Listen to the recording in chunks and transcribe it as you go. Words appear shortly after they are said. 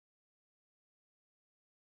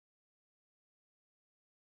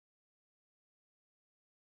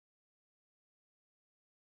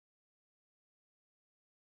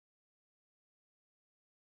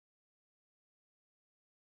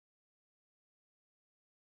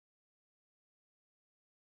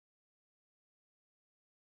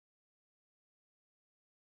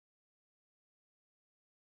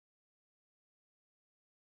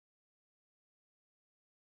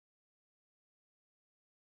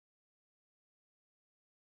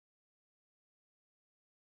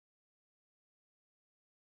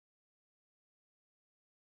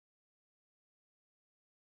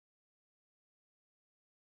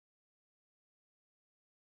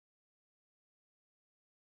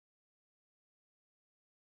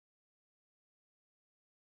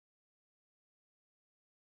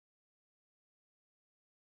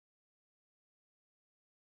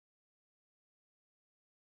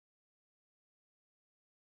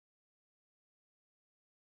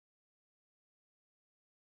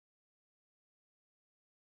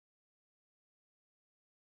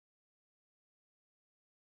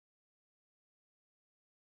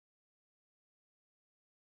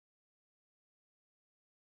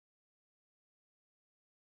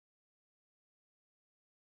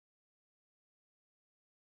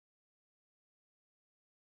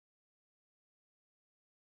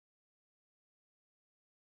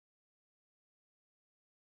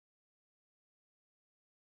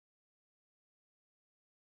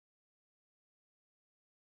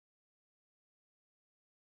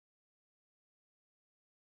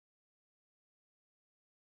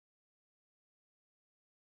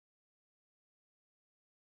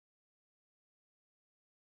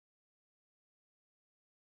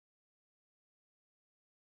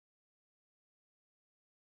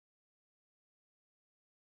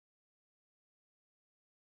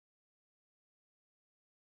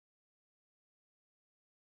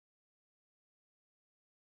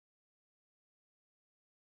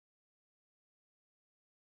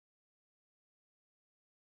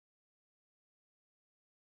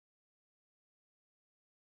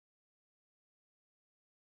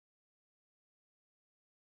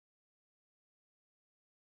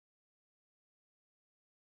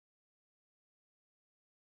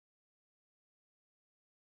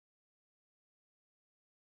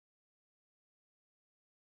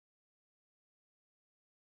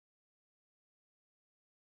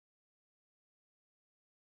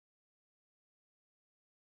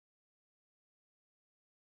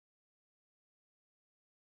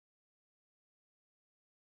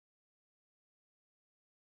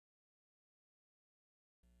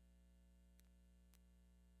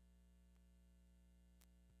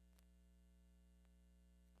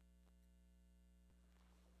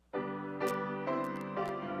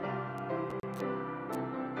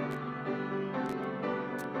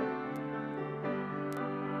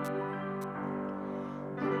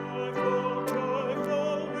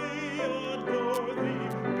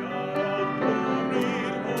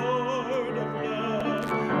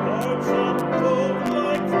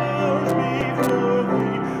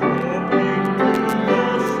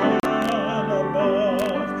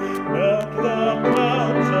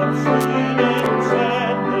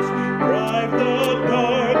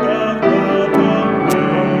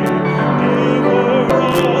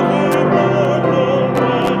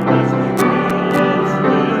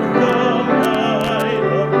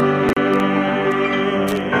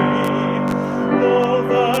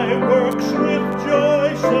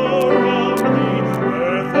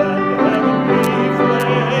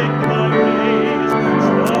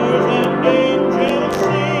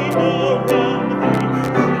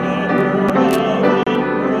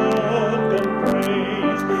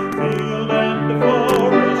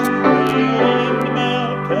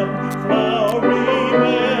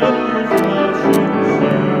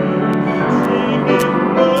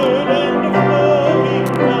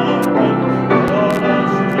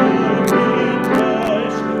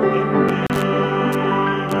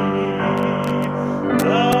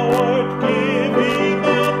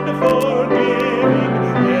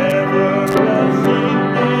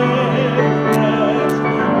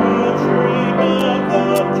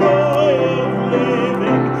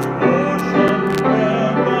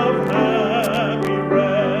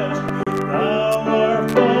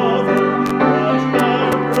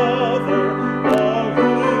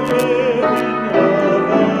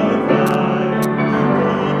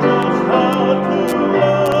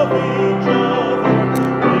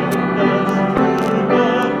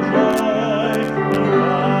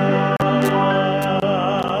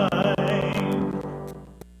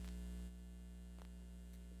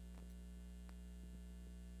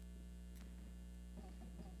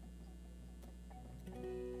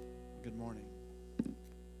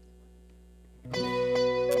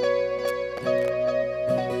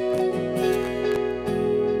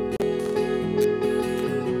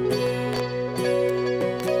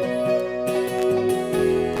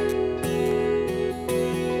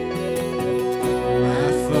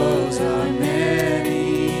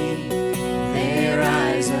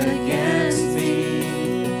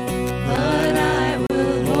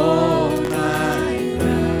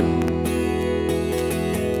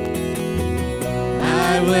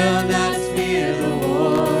will not fear the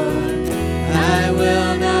war. I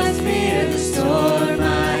will not fear the storm.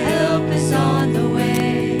 My help is on the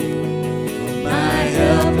way. My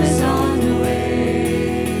help is on the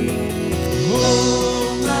way.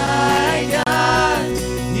 Oh my God,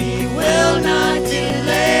 He will not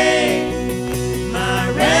delay. My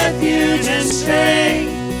refuge and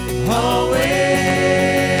strength always.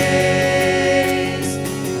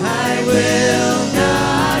 I will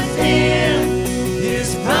not fear.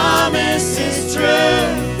 His promise is true.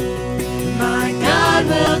 My God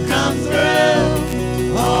will come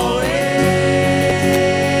through always.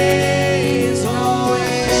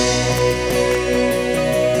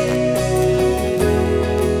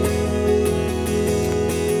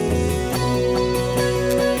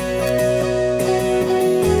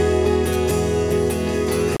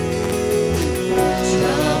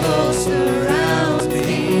 Trouble surrounds me,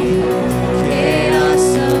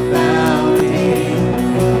 chaos abounding.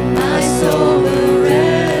 My soul will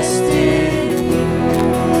rest in You.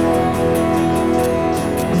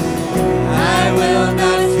 I will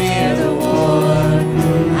not fear the war.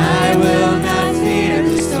 I will not fear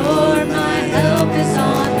the storm. My help is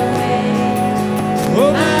on the way.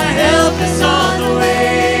 Oh, my help is on the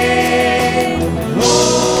way.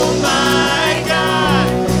 Oh my God,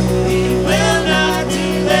 He will not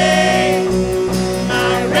delay.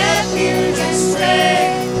 My refuge and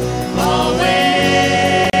strength always.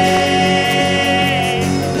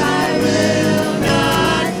 I will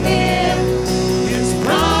not fear. His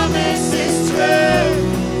promise is true,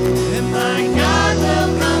 and my God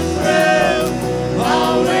will come through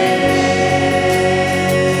always.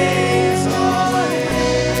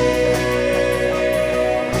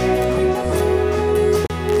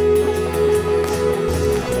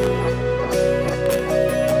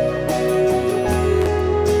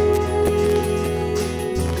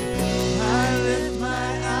 I lift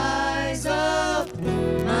my eyes up,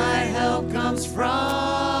 my help comes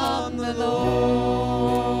from the Lord.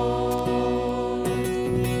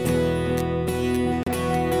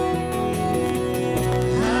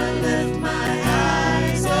 I lift my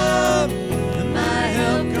eyes up, my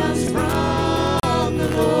help comes from the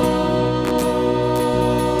Lord.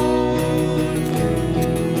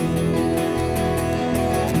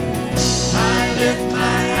 I lift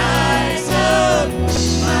my eyes up,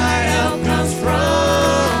 my help comes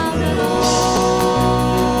from the Lord.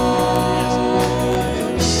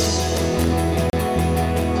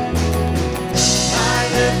 I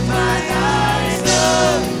lift my eyes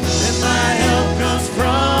up, and my help comes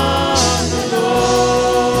from the Lord.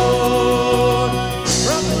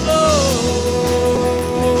 From the Lord.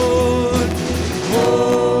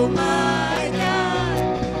 Oh my God,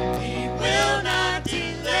 He will not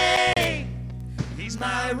delay. He's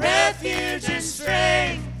my refuge and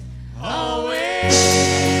strength always.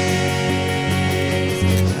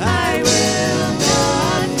 I will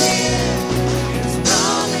not fear. His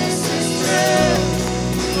promise is true.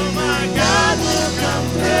 Oh my God will come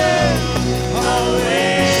through always.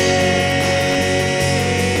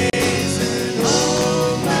 And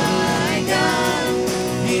oh my God,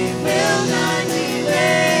 He will not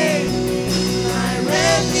delay. My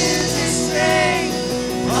refuge and strength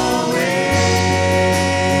always.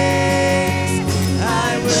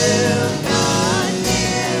 I will not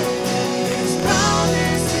fear. His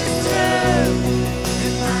promise is true,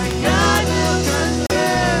 and my God will come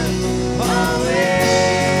through always,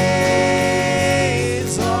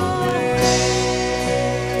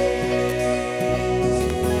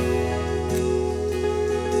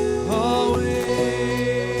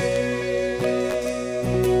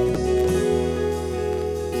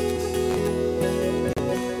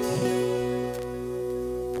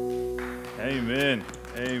 Amen.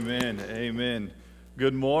 Amen. Amen.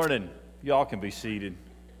 Good morning. Y'all can be seated.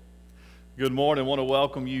 Good morning. I want to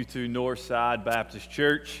welcome you to Northside Baptist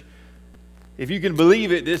Church. If you can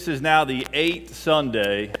believe it, this is now the 8th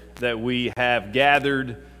Sunday that we have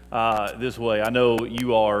gathered this way. I know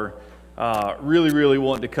you are really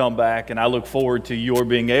wanting to come back, and I look forward to your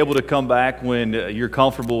being able to come back when you're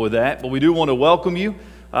comfortable with that. But we do want to welcome you.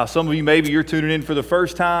 Some of you, maybe you're tuning in for the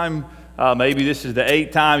first time. Maybe this is the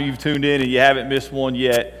 8th time you've tuned in and you haven't missed one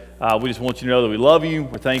yet. We just want you to know that we love you.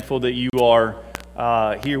 We're thankful that you are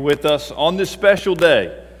here with us on this special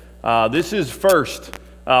day. This is first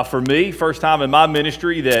for me, first time in my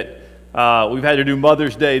ministry that we've had to do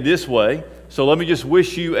Mother's Day this way. So let me just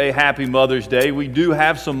wish you a happy Mother's Day. We do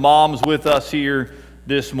have some moms with us here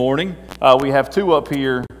this morning. We have 2 up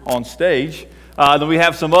here on stage. Then we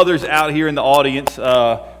have some others out here in the audience.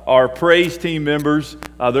 Our praise team members,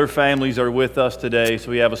 their families are with us today,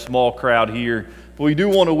 so we have a small crowd here. But we do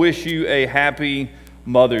want to wish you a happy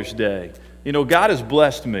Mother's Day. You know, God has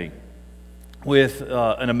blessed me with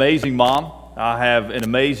an amazing mom. I have an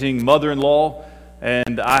amazing mother-in-law,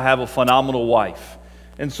 and I have a phenomenal wife.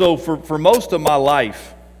 And so for most of my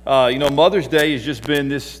life, Mother's Day has just been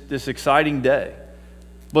this exciting day.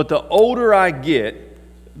 But the older I get,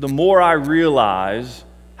 the more I realize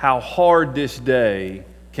how hard this day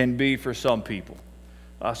can be for some people.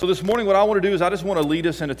 So this morning, what I want to do is I just want to lead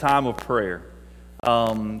us in a time of prayer.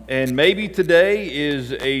 And maybe today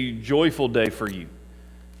is a joyful day for you.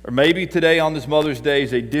 Or maybe today on this Mother's Day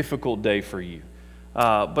is a difficult day for you.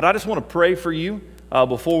 But I just want to pray for you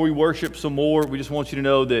before we worship some more. We just want you to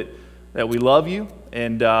know that we love you.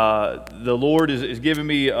 And the Lord is giving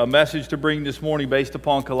me a message to bring this morning based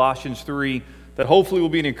upon Colossians 3 that hopefully will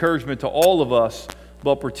be an encouragement to all of us,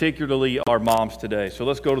 but particularly our moms today. So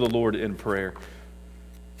let's go to the Lord in prayer.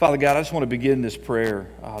 Father God, I just want to begin this prayer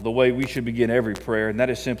the way we should begin every prayer, and that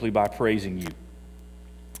is simply by praising you.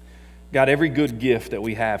 God, every good gift that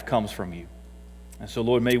we have comes from you. And so,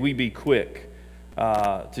 Lord, may we be quick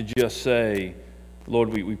to just say, Lord,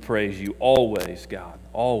 we praise you always, God,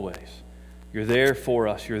 always. You're there for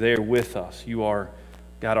us. You're there with us. You are,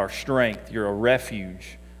 God, our strength. You're a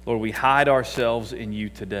refuge. Lord, we hide ourselves in you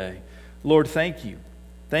today. Lord, thank you.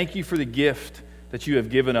 Thank you for the gift that you have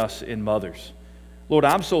given us in mothers. Lord,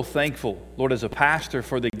 I'm so thankful, Lord, as a pastor,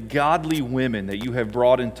 for the godly women that you have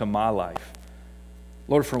brought into my life.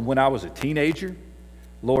 Lord, from when I was a teenager,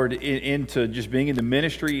 Lord, into just being in the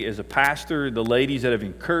ministry as a pastor, the ladies that have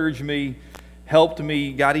encouraged me, helped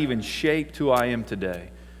me, God, even shaped who I am today.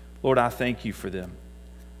 Lord, I thank you for them.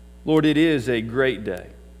 Lord, it is a great day.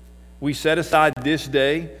 We set aside this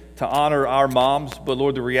day to honor our moms, but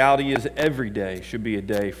Lord, the reality is every day should be a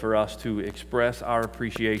day for us to express our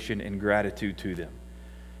appreciation and gratitude to them.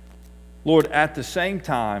 Lord, at the same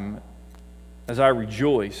time, as I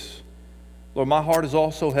rejoice, Lord, my heart is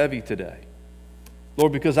also heavy today.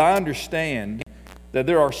 Lord, because I understand that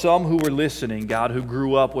there are some who are listening, God, who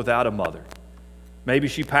grew up without a mother. Maybe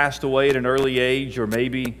she passed away at an early age, or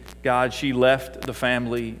maybe, God, she left the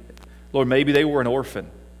family. Lord, maybe they were an orphan.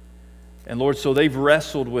 And Lord, so they've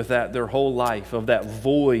wrestled with that their whole life, of that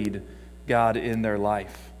void, God, in their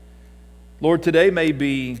life. Lord, today may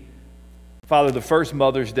be, Father, the first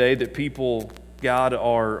Mother's Day that people, God,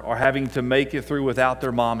 are having to make it through without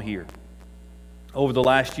their mom here. Over the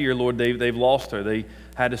last year, Lord, they've lost her. They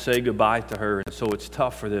had to say goodbye to her, and so it's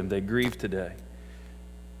tough for them. They grieve today.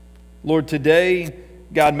 Lord, today,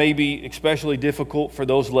 God, may be especially difficult for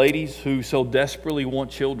those ladies who so desperately want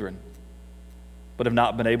children, but have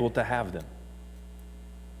not been able to have them.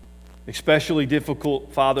 Especially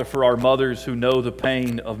difficult, Father, for our mothers who know the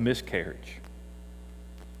pain of miscarriage,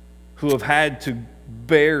 who have had to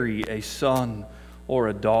bury a son or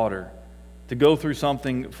a daughter, to go through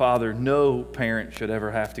something, Father, no parent should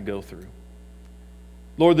ever have to go through.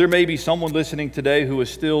 Lord, there may be someone listening today who is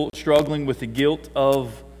still struggling with the guilt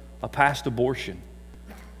of a past abortion,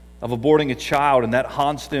 of aborting a child, and that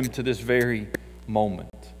haunts them to this very moment.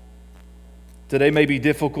 Today may be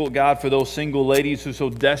difficult, God, for those single ladies who so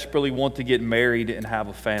desperately want to get married and have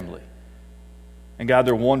a family. And God,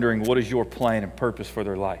 they're wondering, what is your plan and purpose for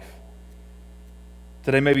their life?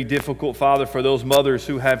 Today may be difficult, Father, for those mothers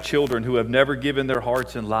who have children who have never given their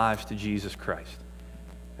hearts and lives to Jesus Christ.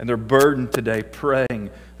 And they're burdened today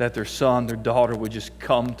praying that their son, their daughter would just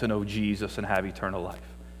come to know Jesus and have eternal life.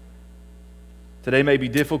 Today may be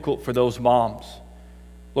difficult for those moms,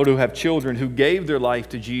 Lord, who have children who gave their life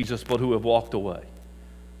to Jesus but who have walked away,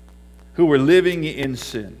 who were living in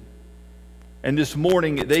sin. And this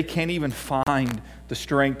morning, they can't even find the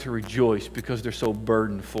strength to rejoice because they're so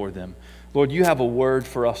burdened for them. Lord, you have a word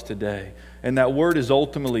for us today, and that word is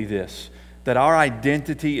ultimately this, that our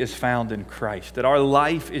identity is found in Christ, that our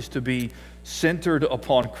life is to be centered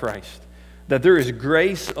upon Christ, that there is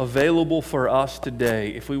grace available for us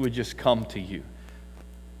today if we would just come to you.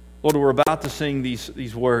 Lord, we're about to sing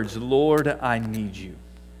these words, Lord, I need you.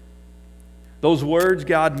 Those words,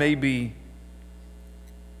 God, may be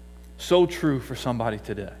so true for somebody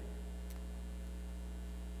today.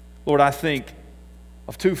 Lord, I think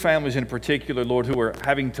of two families in particular, Lord, who are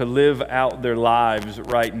having to live out their lives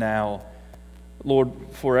right now, Lord,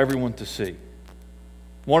 for everyone to see.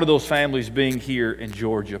 One of those families being here in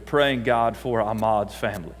Georgia, praying, God, for Ahmad's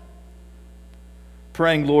family.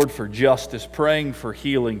 Praying, Lord, for justice, praying for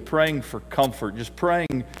healing, praying for comfort, just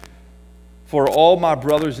praying for all my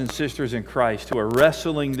brothers and sisters in Christ who are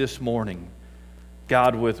wrestling this morning,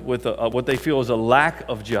 God, with what they feel is a lack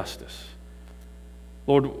of justice.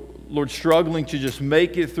 Lord, struggling to just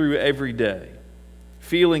make it through every day,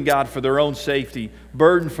 feeling, God, for their own safety,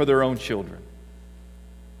 burdened for their own children.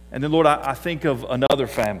 And then, Lord, I think of another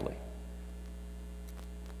family,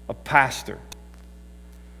 a pastor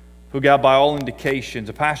who, God, by all indications,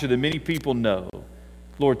 a pastor that many people know,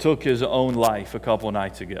 Lord, took his own life a couple of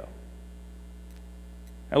nights ago.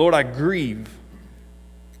 And Lord, I grieve,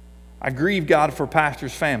 God, for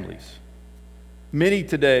pastors' families. Many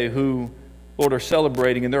today who, Lord, are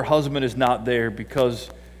celebrating and their husband is not there because,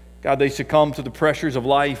 God, they succumb to the pressures of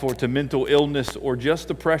life or to mental illness or just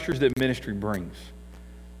the pressures that ministry brings.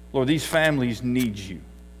 Lord, these families need you.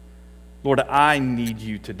 Lord, I need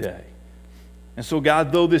you today. And so,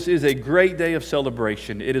 God, though this is a great day of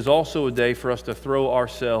celebration, it is also a day for us to throw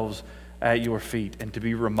ourselves at your feet and to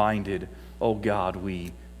be reminded, oh God,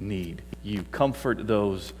 we need you. Comfort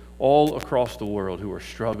those all across the world who are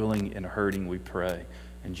struggling and hurting, we pray.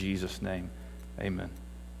 In Jesus' name, amen.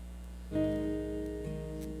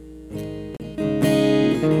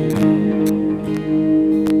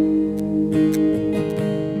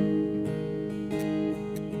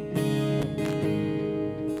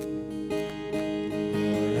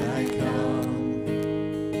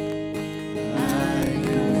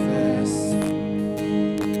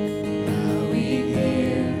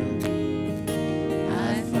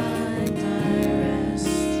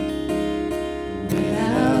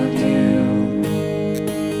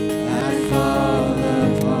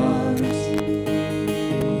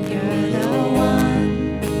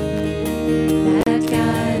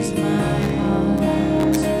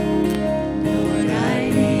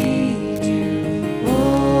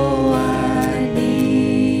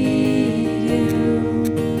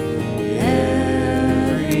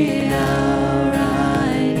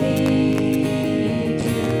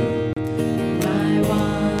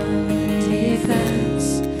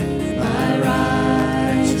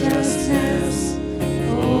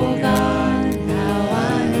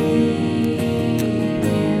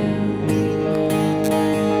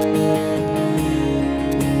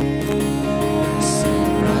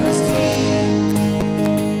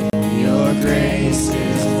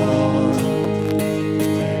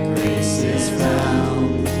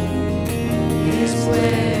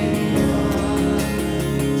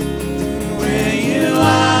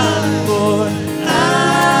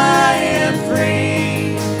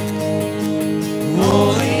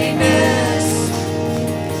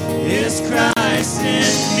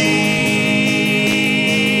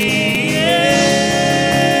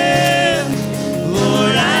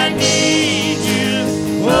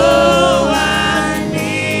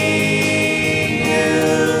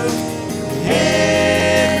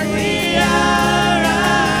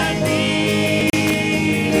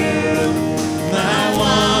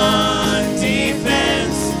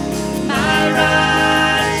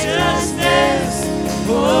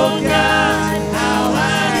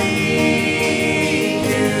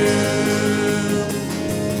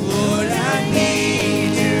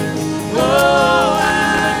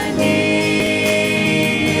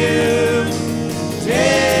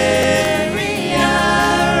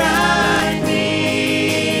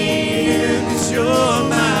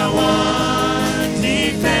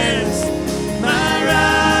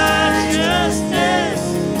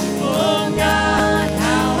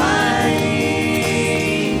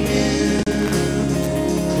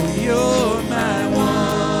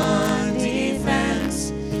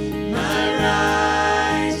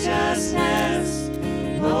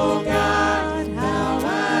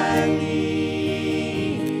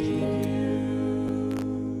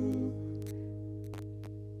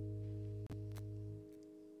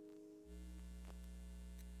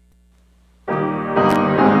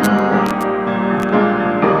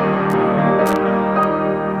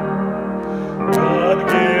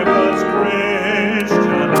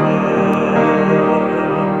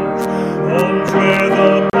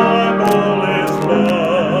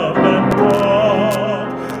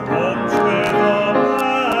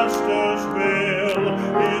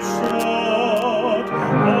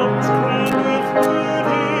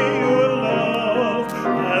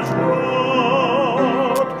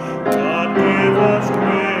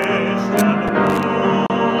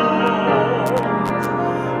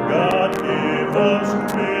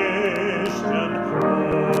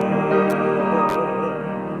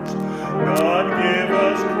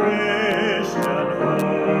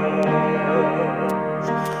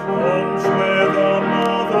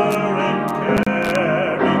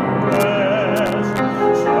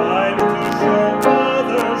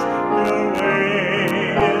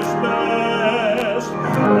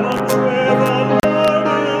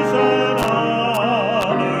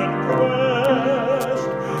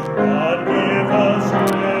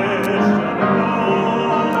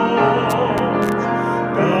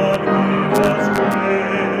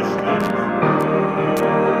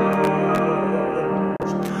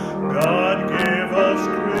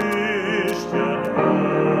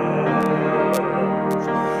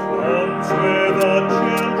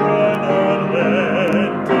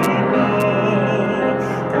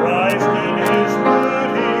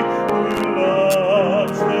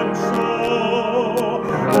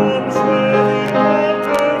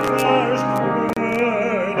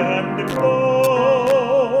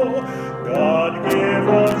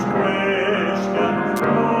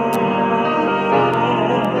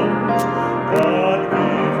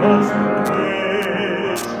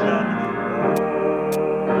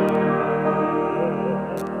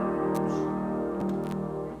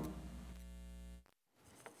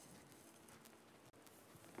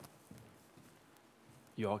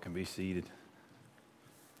 can be seated.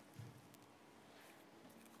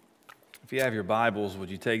 If you have your Bibles, would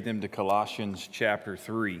you take them to Colossians chapter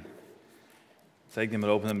 3? Take them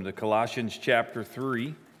and open them to Colossians chapter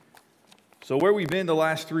 3. So where we've been the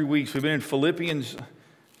last 3 weeks, we've been in Philippians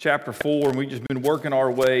chapter 4, and we've just been working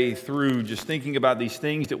our way through just thinking about these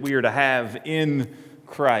things that we are to have in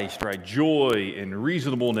Christ, right? Joy and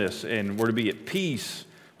reasonableness, and we're to be at peace.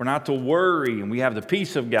 We're not to worry, and we have the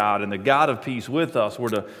peace of God and the God of peace with us. We're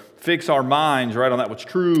to fix our minds right on that what's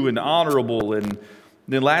true and honorable. And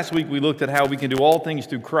then last week we looked at how we can do all things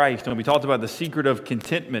through Christ, and we talked about the secret of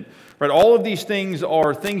contentment. Right? All of these things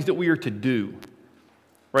are things that we are to do.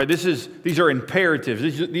 Right? These are imperatives.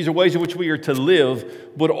 These are ways in which we are to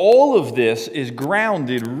live. But all of this is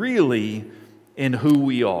grounded really in who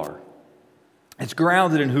we are. It's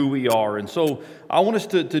grounded in who we are. And so I want us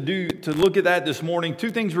to look at that this morning. Two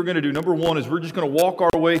things we're going to do. Number one is we're just going to walk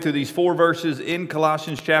our way through these 4 verses in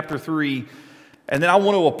Colossians chapter 3. And then I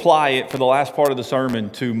want to apply it for the last part of the sermon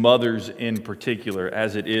to mothers in particular,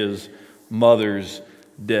 as it is Mother's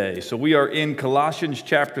Day. So we are in Colossians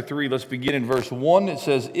chapter 3. Let's begin in verse 1. It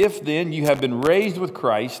says, "If then you have been raised with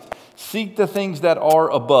Christ, seek the things that are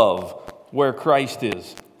above, where Christ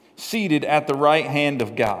is, seated at the right hand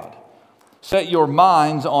of God. Set your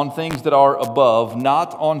minds on things that are above,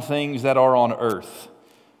 not on things that are on earth.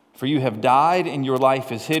 For you have died, and your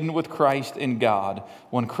life is hidden with Christ in God.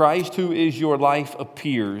 When Christ, who is your life,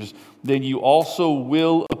 appears, then you also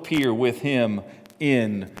will appear with him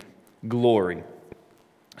in glory."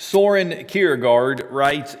 Soren Kierkegaard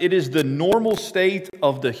writes, "It is the normal state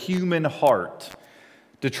of the human heart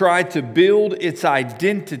to try to build its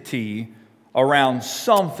identity around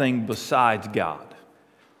something besides God."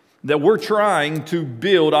 That we're trying to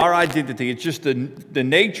build our identity. It's just the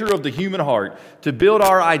nature of the human heart to build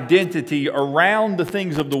our identity around the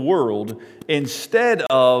things of the world instead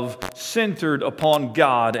of centered upon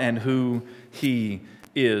God and who He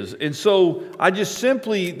is. And so I just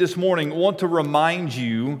simply this morning want to remind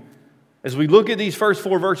you, as we look at these first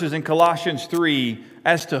 4 verses in Colossians 3,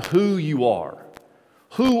 as to who you are.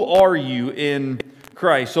 Who are you in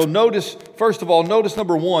Christ? So notice, first of all, notice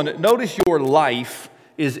number 1, notice your life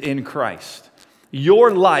is in Christ.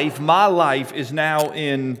 Your life, my life, is now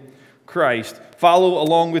in Christ. Follow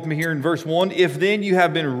along with me here in verse 1. "If then you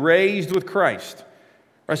have been raised with Christ."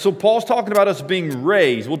 All right, so Paul's talking about us being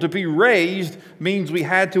raised. Well, to be raised means we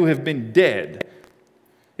had to have been dead.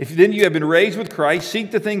 "If then you have been raised with Christ,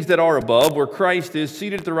 seek the things that are above, where Christ is,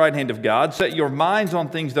 seated at the right hand of God. Set your minds on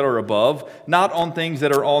things that are above, not on things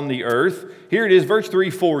that are on the earth." Here it is, verse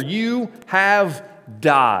 3, "For you have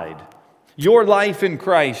died." Your life in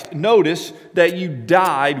Christ. Notice that you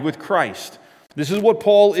died with Christ. This is what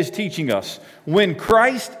Paul is teaching us. When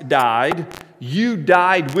Christ died, you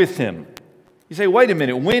died with him. You say, wait a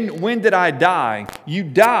minute, when did I die? You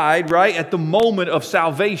died, right, at the moment of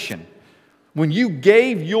salvation. When you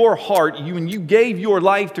gave your heart, when you gave your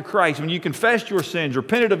life to Christ, when you confessed your sins,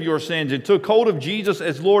 repented of your sins, and took hold of Jesus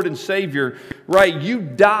as Lord and Savior, right, you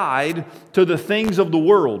died to the things of the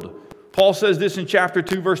world. Paul says this in chapter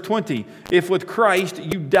 2, verse 20. "If with Christ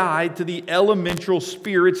you died to the elemental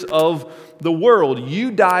spirits of the world."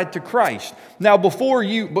 You died to Christ. Now but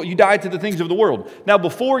you died to the things of the world. Now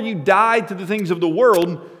before you died to the things of the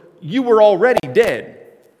world, you were already dead.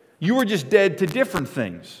 You were just dead to different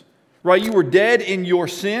things. Right? You were dead in your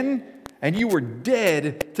sin, and you were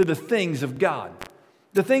dead to the things of God.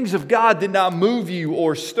 The things of God did not move you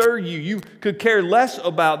or stir you. You could care less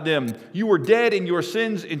about them. You were dead in your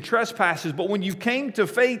sins and trespasses. But when you came to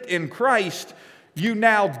faith in Christ, you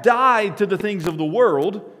now died to the things of the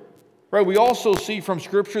world. Right? We also see from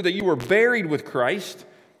Scripture that you were buried with Christ.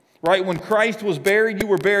 Right? When Christ was buried, you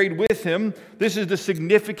were buried with him. This is the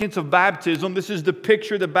significance of baptism. This is the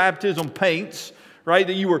picture that baptism paints. Right?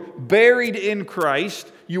 That you were buried in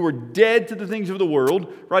Christ. You were dead to the things of the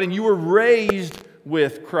world. Right? And you were raised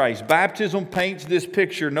with Christ. Baptism paints this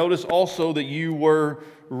picture. Notice also that you were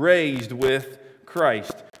raised with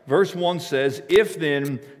Christ. Verse 1 says, "If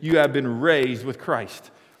then you have been raised with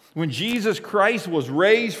Christ." When Jesus Christ was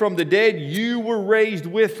raised from the dead, you were raised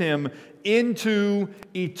with him into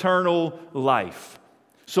eternal life.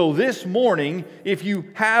 So this morning, if you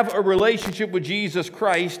have a relationship with Jesus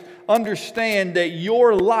Christ, understand that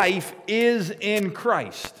your life is in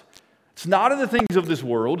Christ. It's not in the things of this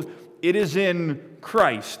world. It is in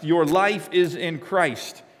Christ. Your life is in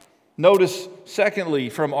Christ. Notice, secondly,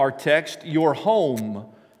 from our text, your home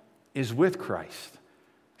is with Christ.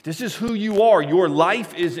 This is who you are. Your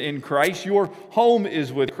life is in Christ. Your home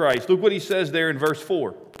is with Christ. Look what he says there in verse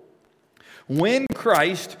 4. "When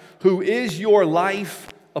Christ, who is your life,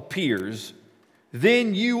 appears,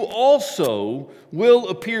 then you also will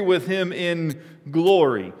appear with him in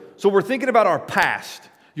glory. So we're thinking about our past.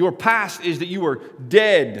 Your past is that you were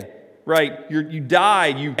dead, right? You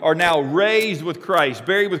died. You are now raised with Christ,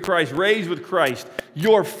 buried with Christ, raised with Christ.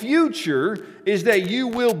 Your future is that you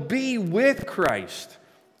will be with Christ.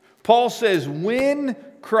 Paul says, when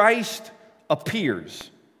Christ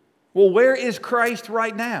appears. Well, where is Christ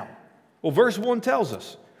right now? Well, verse 1 tells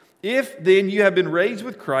us, if then you have been raised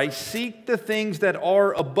with Christ, seek the things that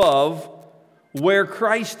are above where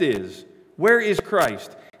Christ is. Where is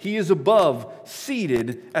Christ? He is above,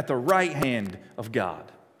 seated at the right hand of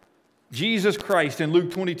God. Jesus Christ in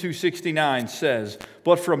Luke 22:69 says,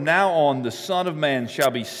 but from now on the Son of Man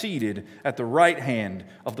shall be seated at the right hand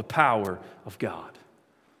of the power of God.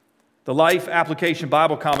 The Life Application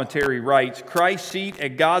Bible Commentary writes, Christ's seat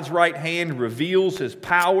at God's right hand reveals his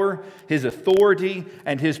power, his authority,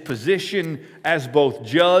 and his position as both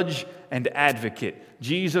judge and advocate.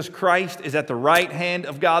 Jesus Christ is at the right hand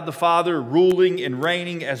of God the Father, ruling and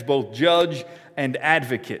reigning as both judge and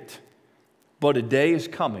advocate. But a day is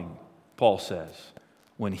coming, Paul says,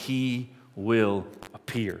 when he will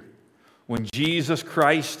appear. When Jesus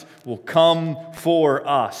Christ will come for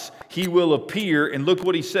us, he will appear, and look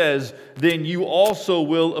what he says, then you also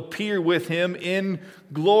will appear with him in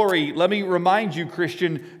glory. Let me remind you,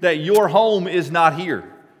 Christian, that your home is not here.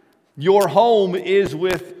 Your home is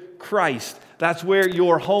with Christ. That's where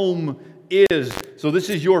your home is. So this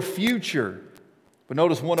is your future. But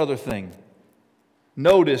notice one other thing.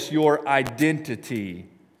 Notice your identity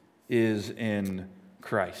is in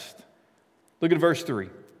Christ. Look at verse 3.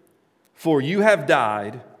 For you have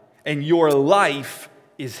died, and your life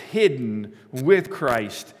is hidden with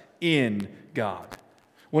Christ in God.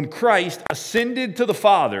 When Christ ascended to the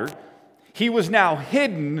Father, he was now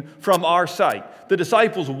hidden from our sight. The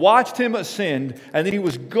disciples watched him ascend, and then he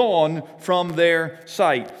was gone from their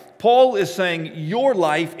sight. Paul is saying your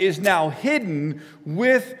life is now hidden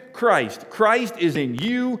with Christ. Christ is in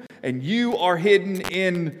you, and you are hidden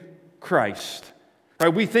in Christ.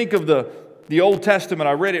 Right, we think of the Old Testament.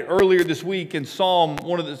 I read it earlier this week in Psalm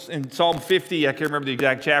 50. I can't remember the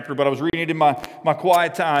exact chapter, but I was reading it in my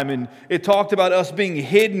quiet time, and it talked about us being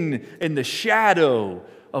hidden in the shadow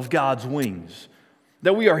of God's wings.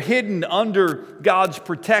 That we are hidden under God's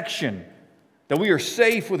protection. That we are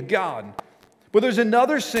safe with God. But there's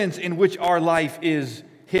another sense in which our life is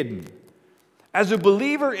hidden. As a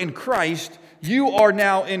believer in Christ, you are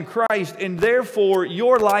now in Christ, and therefore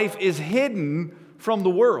your life is hidden from the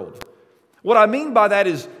world. What I mean by that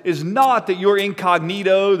is not that you're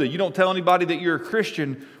incognito, that you don't tell anybody that you're a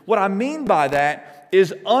Christian. What I mean by that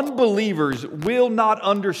is unbelievers will not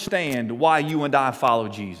understand why you and I follow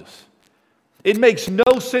Jesus. It makes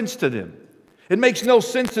no sense to them. It makes no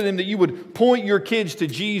sense to them that you would point your kids to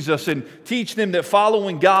Jesus and teach them that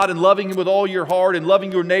following God and loving Him with all your heart and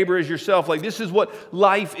loving your neighbor as yourself, like this is what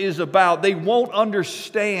life is about. They won't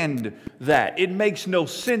understand that. It makes no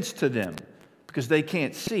sense to them because they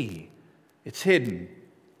can't see. It's hidden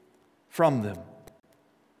from them.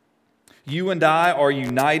 You and I are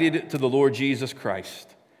united to the Lord Jesus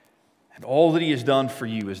Christ, and all that He has done for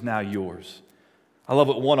you is now yours. I love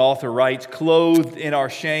what one author writes, clothed in our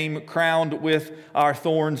shame, crowned with our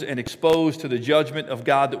thorns, and exposed to the judgment of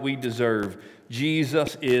God that we deserve,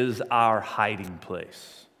 Jesus is our hiding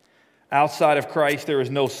place. Outside of Christ, there is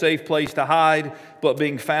no safe place to hide, but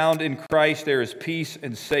being found in Christ, there is peace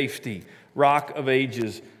and safety. Rock of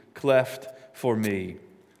ages, cleft for me,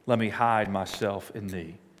 let me hide myself in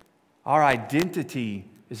thee. Our identity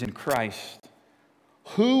is in Christ.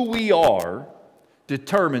 Who we are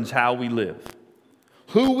determines how we live.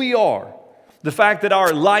 Who we are, the fact that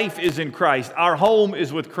our life is in Christ, our home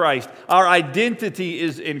is with Christ, our identity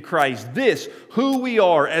is in Christ. This, who we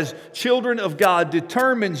are as children of God,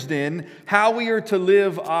 determines then how we are to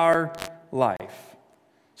live our life.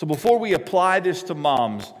 So before we apply this to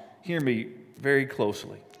moms, hear me very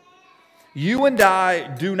closely. You and I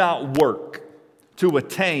do not work to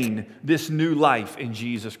attain this new life in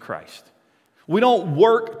Jesus Christ. We don't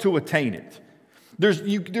work to attain it.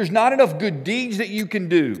 There's not enough good deeds that you can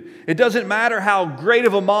do. It doesn't matter how great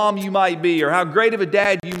of a mom you might be or how great of a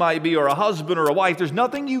dad you might be or a husband or a wife. There's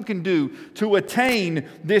nothing you can do to attain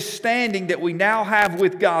this standing that we now have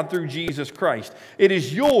with God through Jesus Christ. It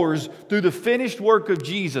is yours through the finished work of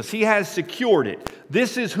Jesus. He has secured it.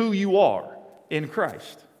 This is who you are in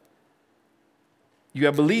Christ. You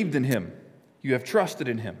have believed in Him. You have trusted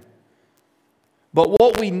in Him. But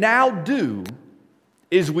what we now do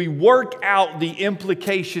is we work out the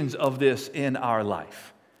implications of this in our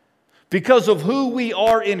life. Because of who we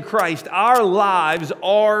are in Christ, our lives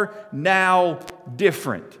are now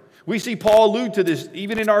different. We see Paul allude to this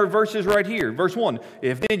even in our verses right here. Verse 1,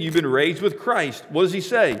 if then you've been raised with Christ, what does he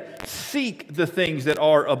say? Seek the things that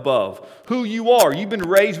are above. Who you are, you've been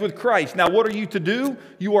raised with Christ. Now what are you to do?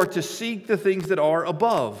 You are to seek the things that are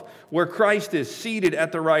above, where Christ is seated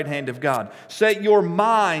at the right hand of God. Set your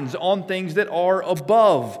minds on things that are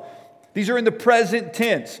above. These are in the present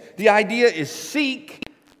tense. The idea is seek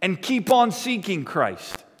and keep on seeking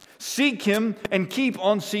Christ. Seek Him and keep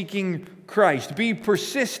on seeking Christ. Be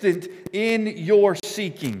persistent in your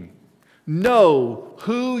seeking. Know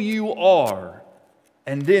who you are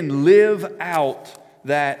and then live out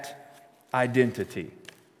that identity.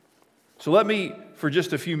 So let me, for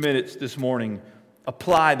just a few minutes this morning,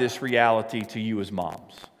 apply this reality to you as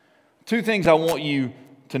moms. Two things I want you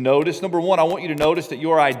to notice. Number one, I want you to notice that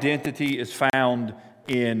your identity is found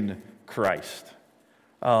in Christ.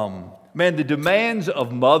 Man, the demands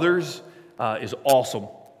of mothers is awesome.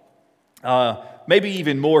 Maybe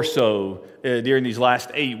even more so during these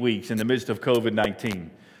last 8 weeks in the midst of COVID-19.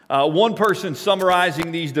 One person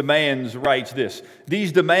summarizing these demands writes this: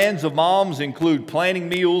 these demands of moms include planning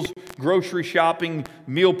meals, grocery shopping,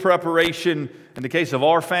 meal preparation, in the case of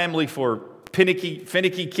our family for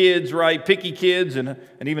finicky kids, right? Picky kids and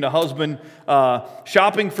even a husband.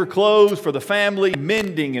 Shopping for clothes for the family,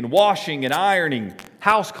 mending and washing and ironing,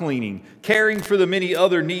 house cleaning, caring for the many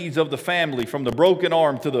other needs of the family, from the broken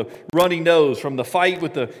arm to the runny nose, from the fight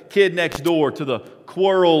with the kid next door to the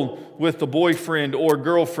quarrel with the boyfriend or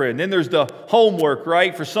girlfriend. Then there's the homework,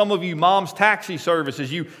 right? For some of you, mom's taxi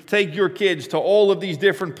services, you take your kids to all of these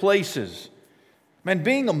different places. Man,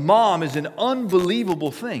 being a mom is an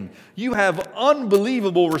unbelievable thing. You have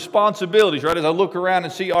unbelievable responsibilities, right? As I look around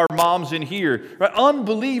and see our moms in here, right?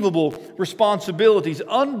 Unbelievable responsibilities,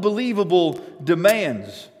 unbelievable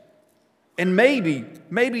demands. And maybe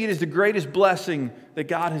it is the greatest blessing that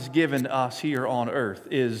God has given us here on earth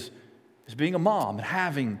is being a mom and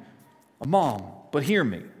having a mom. But hear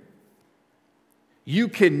me. You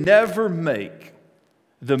can never make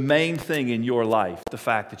the main thing in your life the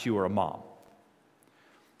fact that you are a mom.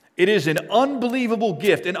 It is an unbelievable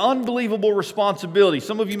gift, an unbelievable responsibility.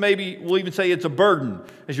 Some of you maybe will even say it's a burden,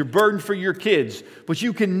 as you're burdened for your kids. But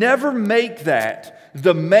you can never make that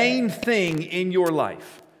the main thing in your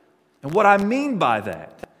life. And what I mean by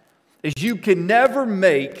that is you can never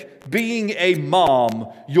make being a mom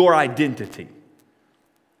your identity.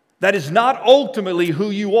 That is not ultimately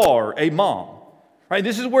who you are, a mom. Right?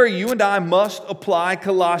 This is where you and I must apply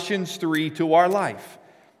Colossians 3 to our life.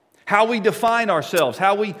 How we define ourselves,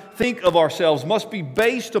 how we think of ourselves must be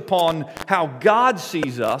based upon how God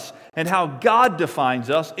sees us and how God defines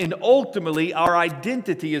us, and ultimately our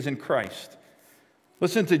identity is in Christ.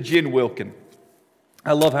 Listen to Jen Wilkin.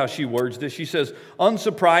 I love how she words this. She says,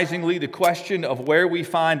 unsurprisingly, the question of where we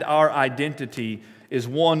find our identity is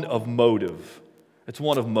one of motive. It's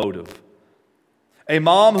one of motive. A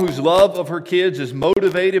mom whose love of her kids is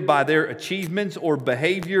motivated by their achievements or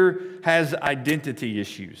behavior has identity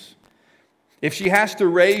issues. If she has to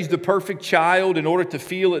raise the perfect child in order to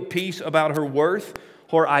feel at peace about her worth,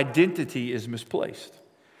 her identity is misplaced.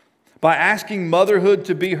 By asking motherhood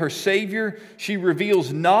to be her savior, she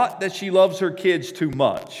reveals not that she loves her kids too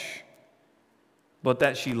much, but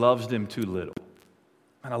that she loves them too little.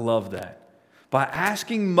 And I love that. By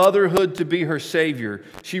asking motherhood to be her savior,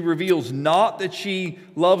 she reveals not that she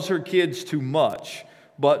loves her kids too much,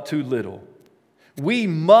 but too little. We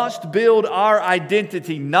must build our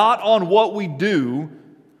identity not on what we do,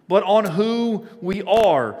 but on who we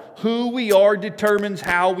are. Who we are determines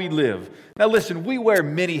how we live. Now listen, we wear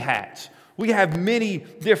many hats. We have many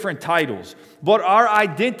different titles, but our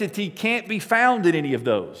identity can't be found in any of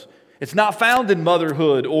those. It's not found in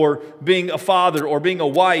motherhood or being a father or being a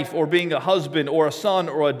wife or being a husband or a son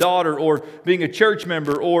or a daughter or being a church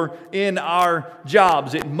member or in our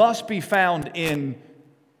jobs. It must be found in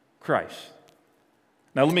Christ.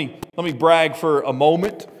 Now let me brag for a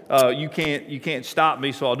moment. You can't stop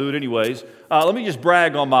me, so I'll do it anyways. Let me just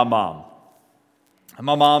brag on my mom.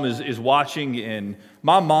 My mom is watching, and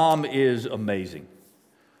my mom is amazing.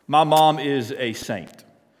 My mom is a saint.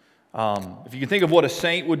 If you can think of what a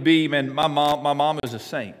saint would be, man, my mom is a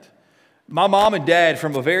saint. My mom and dad,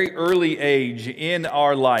 from a very early age in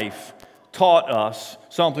our life, taught us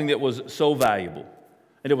something that was so valuable.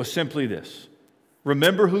 And it was simply this: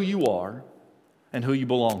 remember who you are and who you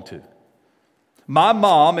belong to. My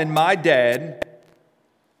mom and my dad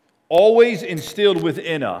always instilled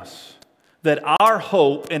within us that our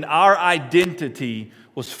hope and our identity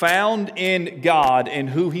was found in God and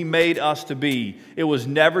who He made us to be. It was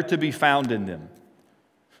never to be found in them.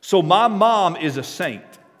 So my mom is a saint,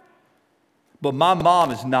 but my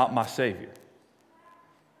mom is not my Savior.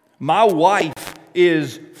 My wife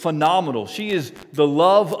is phenomenal. She is the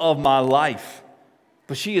love of my life,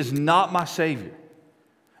 but she is not my Savior.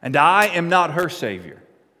 And I am not her Savior.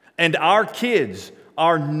 And our kids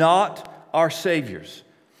are not our saviors.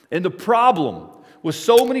 And the problem with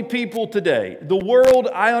so many people today, the world,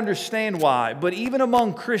 I understand why, but even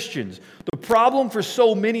among Christians, the problem for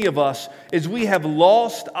so many of us is we have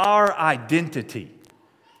lost our identity.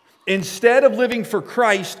 Instead of living for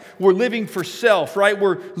Christ, we're living for self, right?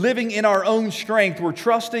 We're living in our own strength. We're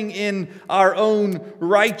trusting in our own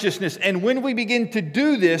righteousness. And when we begin to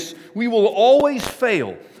do this, we will always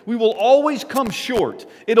fail. We will always come short.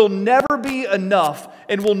 It'll never be enough,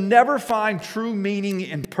 and we'll never find true meaning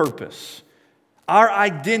and purpose. Our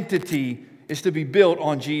identity is to be built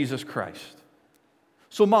on Jesus Christ.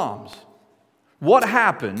 So moms, what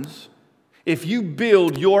happens if you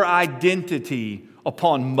build your identity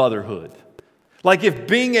upon motherhood? Like if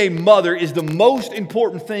being a mother is the most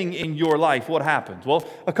important thing in your life, what happens? Well,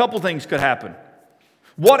 a couple things could happen.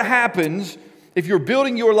 What happens if you're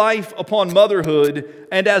building your life upon motherhood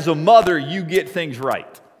and as a mother you get things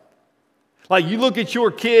right? Like you look at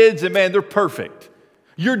your kids and man, they're perfect.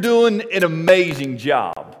 You're doing an amazing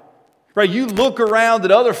job. Right? You look around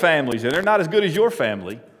at other families and they're not as good as your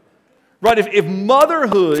family. Right? If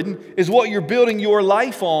motherhood is what you're building your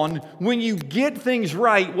life on, when you get things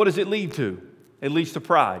right, what does it lead to? It leads to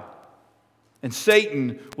pride. And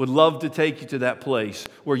Satan would love to take you to that place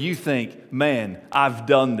where you think, man, I've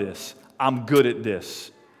done this. I'm good at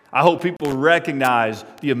this. I hope people recognize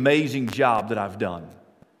the amazing job that I've done.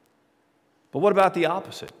 But what about the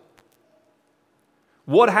opposite?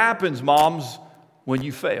 What happens, moms, when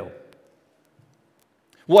you fail?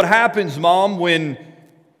 What happens, mom, when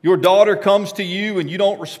your daughter comes to you and you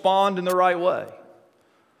don't respond in the right way?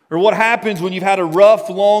 Or what happens when you've had a rough,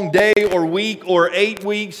 long day or week or 8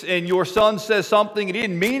 weeks and your son says something and he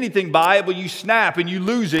didn't mean anything by it, but you snap and you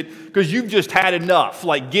lose it because you've just had enough.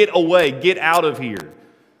 Like, get away, get out of here.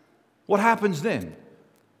 What happens then?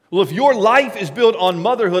 Well, if your life is built on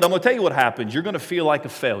motherhood, I'm going to tell you what happens. You're going to feel like a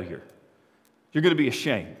failure. You're going to be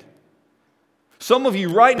ashamed. Some of you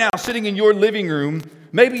right now sitting in your living room,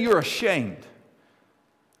 maybe you're ashamed.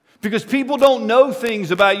 Because people don't know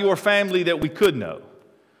things about your family that we could know.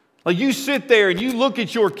 Like you sit there and you look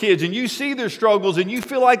at your kids and you see their struggles and you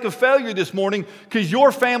feel like a failure this morning because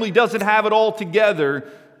your family doesn't have it all together,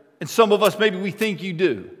 and some of us, maybe we think you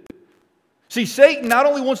do. See, Satan not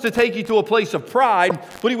only wants to take you to a place of pride,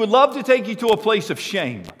 but he would love to take you to a place of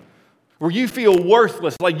shame where you feel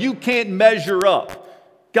worthless, like you can't measure up.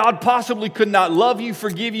 God possibly could not love you,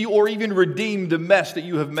 forgive you, or even redeem the mess that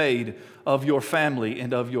you have made of your family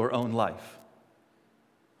and of your own life.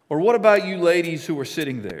 Or what about you ladies who are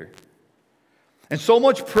sitting there? And so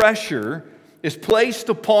much pressure is placed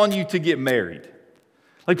upon you to get married.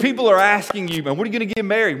 Like people are asking you, man, when are you going to get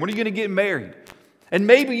married? When are you going to get married? And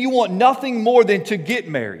maybe you want nothing more than to get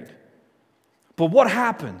married. But what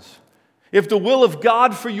happens if the will of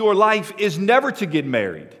God for your life is never to get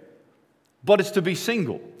married, but it's to be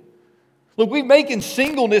single? Look, we're making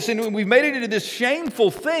singleness and we've made it into this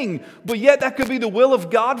shameful thing, but yet that could be the will of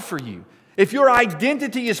God for you. If your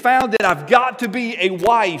identity is found that I've got to be a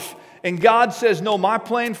wife, and God says, no, my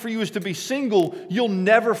plan for you is to be single, you'll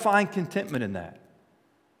never find contentment in that.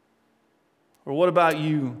 Or what about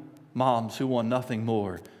you moms who want nothing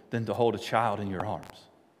more than to hold a child in your arms?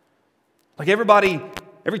 Like everybody,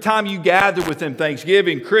 every time you gather with them,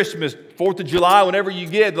 Thanksgiving, Christmas, 4th of July, whenever you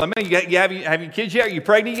get, like, man, have you kids yet? Are you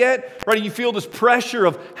pregnant yet? Right? You feel this pressure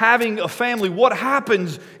of having a family. What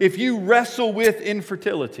happens if you wrestle with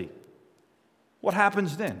infertility? What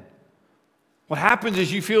happens then? What happens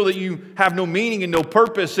is you feel that you have no meaning and no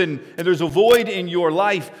purpose and there's a void in your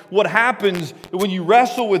life. What happens when you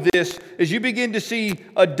wrestle with this is you begin to see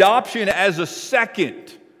adoption as a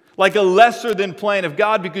second, like a lesser than plan of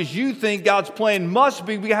God, because you think God's plan must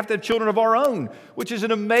be we have to have children of our own, which is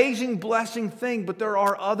an amazing blessing thing, but there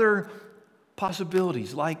are other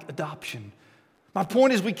possibilities like adoption. My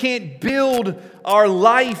point is we can't build our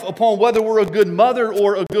life upon whether we're a good mother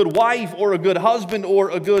or a good wife or a good husband or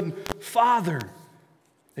a good father.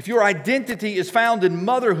 If your identity is found in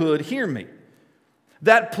motherhood, hear me,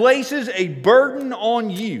 that places a burden on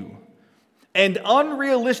you and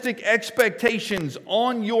unrealistic expectations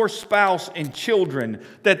on your spouse and children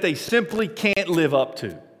that they simply can't live up to.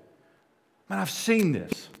 Man, I've seen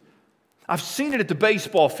this. I've seen it at the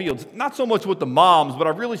baseball fields, not so much with the moms, but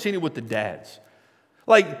I've really seen it with the dads.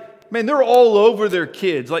 Like, man, they're all over their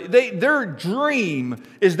kids. Like, their dream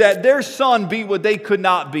is that their son be what they could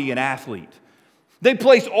not be, an athlete. They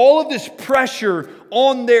place all of this pressure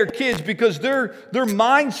on their kids because their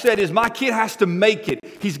mindset is, my kid has to make it.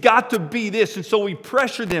 He's got to be this. And so we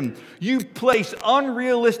pressure them. You place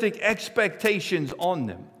unrealistic expectations on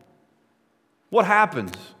them. What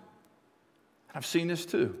happens? I've seen this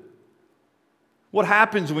too. What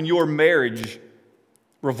happens when your marriage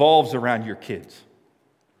revolves around your kids?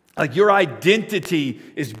 Like your identity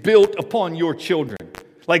is built upon your children.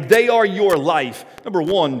 Like they are your life. Number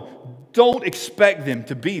one, don't expect them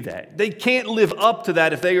to be that. They can't live up to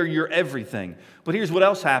that if they are your everything. But here's what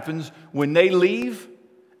else happens. When they leave,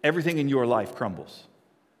 everything in your life crumbles.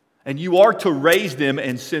 And you are to raise them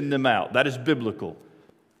and send them out. That is biblical.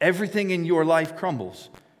 Everything in your life crumbles.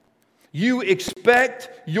 You expect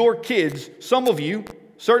your kids, some of you,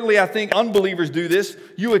 certainly I think unbelievers do this,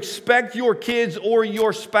 you expect your kids or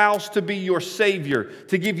your spouse to be your savior,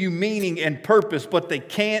 to give you meaning and purpose, but they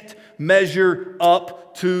can't measure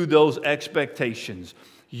up to those expectations.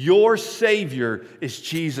 Your savior is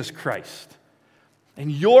Jesus Christ.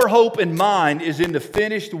 And your hope and mine is in the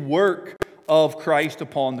finished work of Christ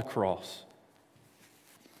upon the cross.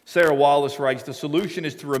 Sarah Wallace writes, the solution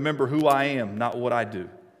is to remember who I am, not what I do.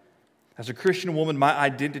 As a Christian woman, my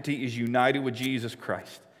identity is united with Jesus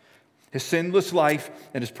Christ, His sinless life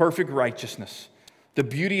and His perfect righteousness. The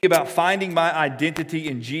beauty about finding my identity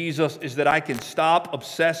in Jesus is that I can stop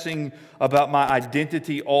obsessing about my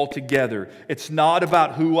identity altogether. It's not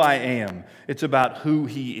about who I am. It's about who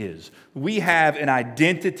He is. We have an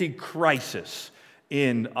identity crisis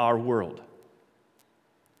in our world.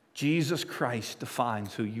 Jesus Christ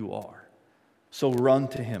defines who you are. So run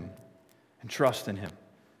to Him and trust in Him.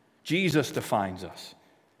 Jesus defines us.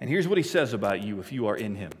 And here's what He says about you if you are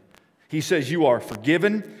in Him. He says you are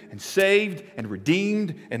forgiven and saved and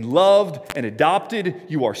redeemed and loved and adopted.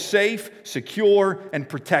 You are safe, secure, and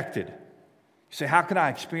protected. You say, how can I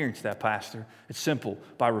experience that, Pastor? It's simple,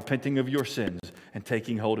 by repenting of your sins and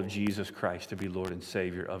taking hold of Jesus Christ to be Lord and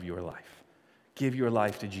Savior of your life. Give your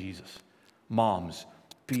life to Jesus. Moms,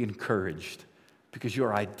 be encouraged because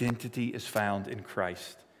your identity is found in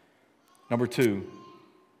Christ. Number two,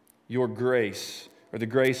 your grace, or the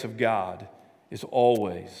grace of God, is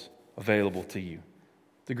always available to you.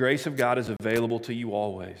 The grace of God is available to you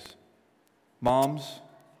always. Moms,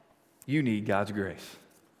 you need God's grace.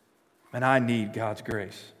 And I need God's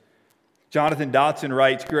grace. Jonathan Dotson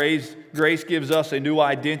writes, grace gives us a new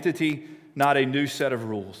identity, not a new set of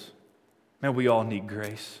rules. Man, we all need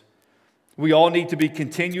grace. We all need to be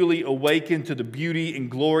continually awakened to the beauty and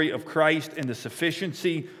glory of Christ and the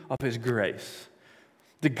sufficiency of His grace.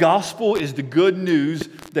 The gospel is the good news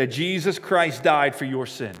that Jesus Christ died for your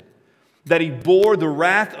sin, that He bore the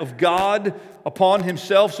wrath of God upon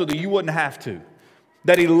Himself so that you wouldn't have to,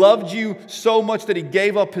 that He loved you so much that He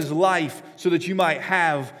gave up His life so that you might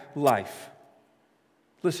have life.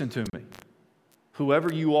 Listen to me.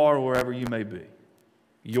 Whoever you are, wherever you may be,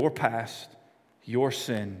 your past, your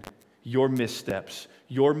sin, your missteps,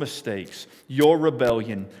 your mistakes, your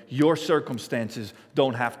rebellion, your circumstances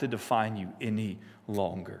don't have to define you any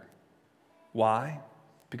longer. Why?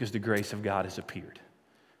 Because the grace of God has appeared.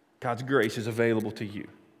 God's grace is available to you.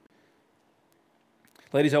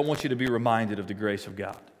 Ladies, I want you to be reminded of the grace of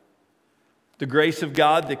God. The grace of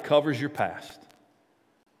God that covers your past,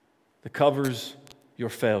 that covers your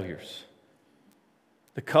failures,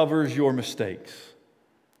 that covers your mistakes.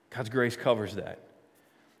 God's grace covers that.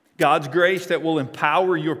 God's grace that will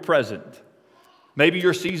empower your present. Maybe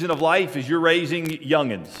your season of life is you're raising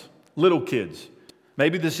youngins, little kids.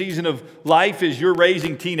 Maybe the season of life is you're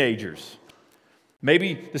raising teenagers.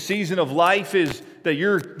 Maybe the season of life is that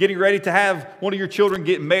you're getting ready to have one of your children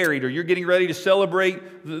get married, or you're getting ready to celebrate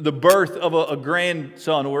the birth of a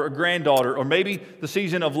grandson or a granddaughter. Or maybe the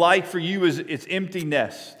season of life for you is it's empty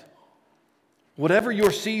nest. Whatever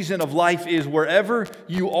your season of life is, wherever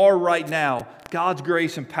you are right now, God's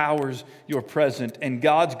grace empowers your present, and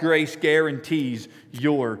God's grace guarantees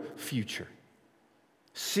your future.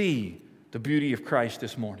 See the beauty of Christ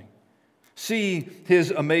this morning. See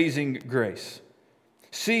His amazing grace.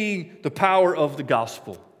 See the power of the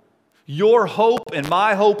gospel. Your hope and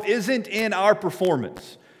my hope isn't in our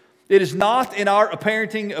performance. It is not in our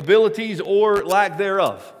parenting abilities or lack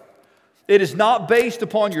thereof. It is not based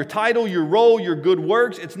upon your title, your role, your good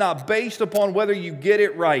works. It's not based upon whether you get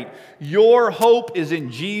it right. Your hope is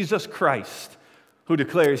in Jesus Christ, who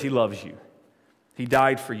declares He loves you. He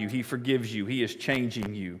died for you. He forgives you. He is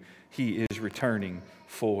changing you. He is returning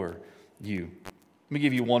for you. Let me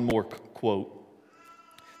give you one more quote.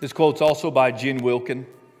 This quote's also by Jen Wilkin.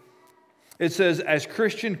 It says, as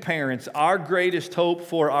Christian parents, our greatest hope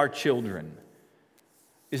for our children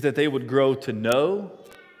is that they would grow to know,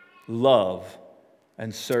 love,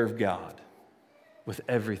 and serve God with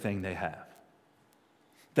everything they have.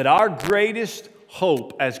 That our greatest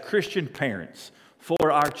hope as Christian parents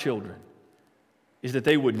for our children is that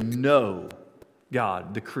they would know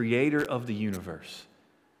God, the creator of the universe.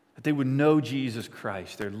 That they would know Jesus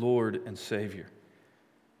Christ, their Lord and Savior.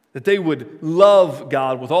 That they would love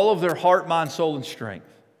God with all of their heart, mind, soul, and strength.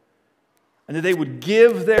 And that they would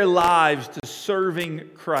give their lives to serving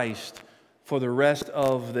Christ for the rest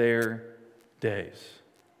of their days.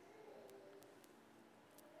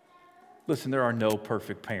 Listen, there are no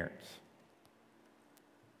perfect parents.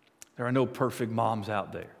 There are no perfect moms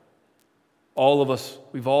out there. All of us,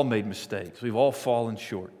 we've all made mistakes. We've all fallen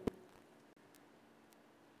short.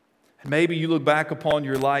 And maybe you look back upon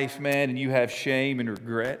your life, man, and you have shame and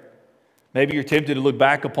regret. Maybe you're tempted to look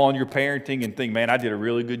back upon your parenting and think, man, I did a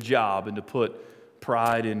really good job, and to put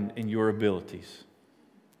pride in your abilities.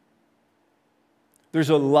 There's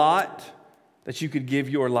a lot that you could give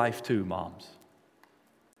your life to, moms.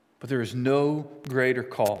 But there is no greater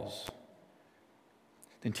cause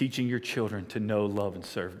than teaching your children to know, love, and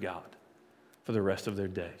serve God for the rest of their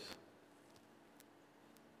days.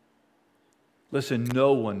 Listen,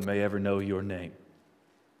 no one may ever know your name.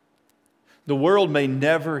 The world may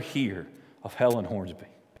never hear of Helen Hornsby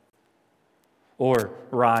or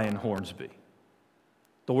Ryan Hornsby.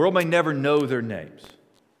 The world may never know their names.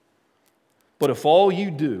 But if all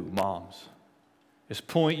you do, moms, is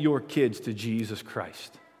point your kids to Jesus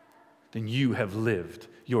Christ, then you have lived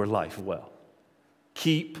your life well.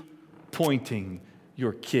 Keep pointing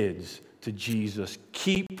your kids to Jesus.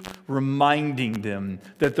 Keep reminding them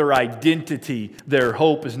that their identity, their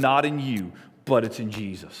hope is not in you, but it's in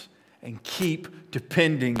Jesus. And keep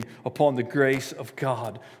depending upon the grace of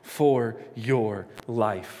God for your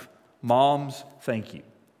life. Moms, thank you.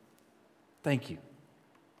 Thank you.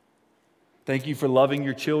 Thank you for loving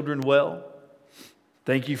your children well.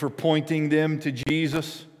 Thank you for pointing them to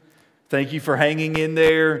Jesus. Thank you for hanging in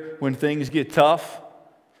there when things get tough.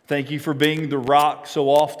 Thank you for being the rock so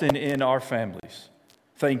often in our families.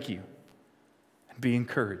 Thank you. And be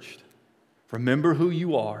encouraged. Remember who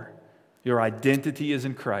you are. Your identity is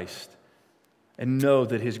in Christ. And know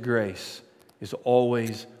that His grace is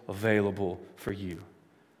always available for you.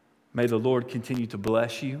 May the Lord continue to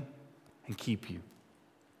bless you and keep you.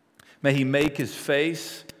 May He make His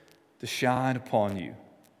face to shine upon you.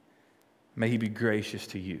 May He be gracious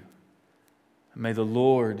to you. May the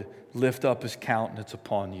Lord lift up His countenance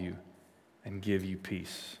upon you and give you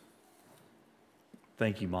peace.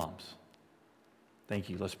 Thank you, moms. Thank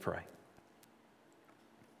you. Let's pray.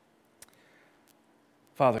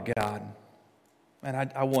 Father God,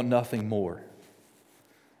 and I want nothing more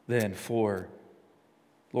than for,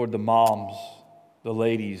 Lord, the moms, the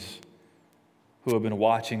ladies who have been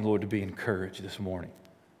watching, Lord, to be encouraged this morning.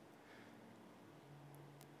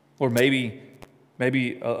 Lord, maybe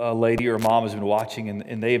a lady or a mom has been watching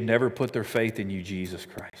and they have never put their faith in you, Jesus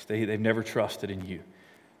Christ. They've never trusted in you.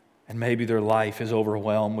 And maybe their life is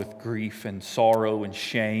overwhelmed with grief and sorrow and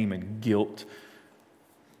shame and guilt.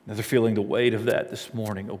 And they're feeling the weight of that this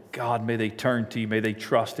morning. Oh God, may they turn to you. May they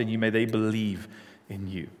trust in you. May they believe in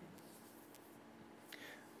you.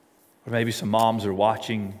 Or maybe some moms are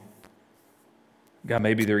watching. God,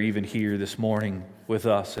 maybe they're even here this morning with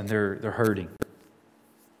us and they're hurting.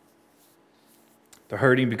 They're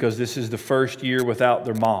hurting because this is the first year without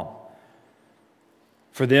their mom.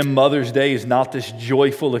 For them, Mother's Day is not this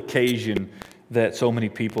joyful occasion that so many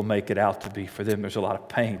people make it out to be. For them, there's a lot of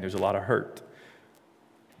pain. There's a lot of hurt.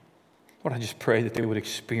 Lord, I just pray that they would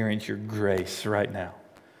experience your grace right now.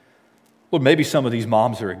 Lord, maybe some of these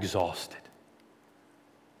moms are exhausted.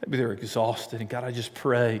 Maybe they're exhausted. And God, I just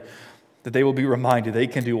pray that they will be reminded they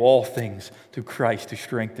can do all things through Christ who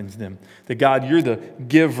strengthens them. That God, you're the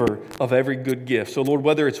giver of every good gift. So Lord,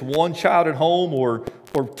 whether it's one child at home or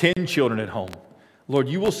 10 children at home, Lord,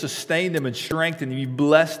 you will sustain them and strengthen them. You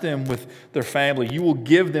bless them with their family. You will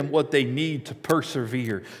give them what they need to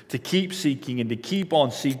persevere, to keep seeking and to keep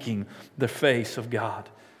on seeking the face of God,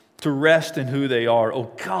 to rest in who they are.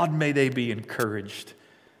 Oh God, may they be encouraged.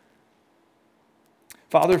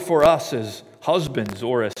 Father, for us as husbands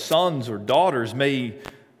or as sons or daughters, may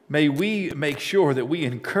we make sure that we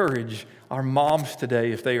encourage our moms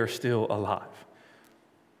today if they are still alive.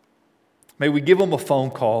 May we give them a phone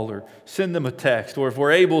call or send them a text, or if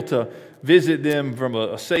we're able to visit them from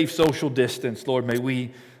a safe social distance, Lord, may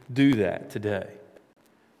we do that today.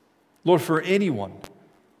 Lord, for anyone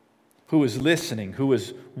who is listening, who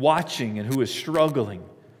is watching, and who is struggling,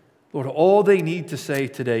 Lord, all they need to say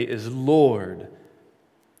today is, Lord,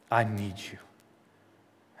 I need you.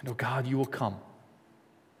 And oh God, you will come.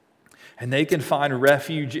 And they can find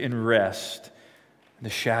refuge and rest in the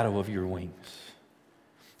shadow of your wings.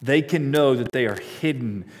 They can know that they are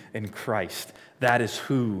hidden in Christ. That is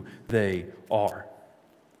who they are.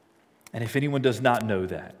 And if anyone does not know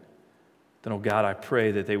that, then, oh God, I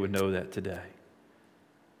pray that they would know that today.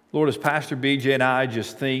 Lord, as Pastor BJ and I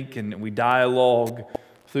just think and we dialogue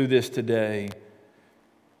through this today,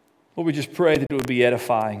 Lord, we just pray that it would be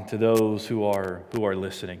edifying to those who are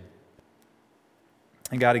listening.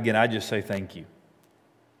 And God, again, I just say thank you.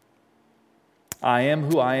 I am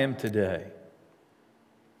who I am today,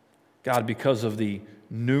 God, because of the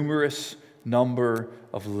numerous number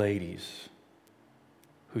of ladies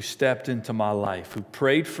who stepped into my life, who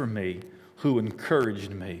prayed for me, who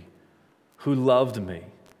encouraged me, who loved me,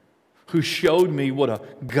 who showed me what a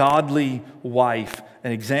godly wife,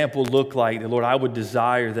 an example looked like. Lord, I would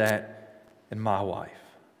desire that in my wife.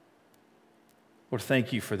 Lord,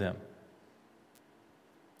 thank you for them.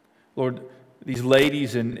 Lord, these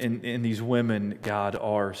ladies and these women, God,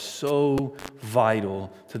 are so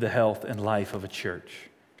vital to the health and life of a church.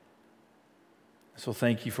 So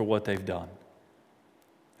thank you for what they've done.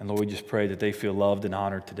 And Lord, we just pray that they feel loved and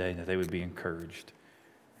honored today and that they would be encouraged.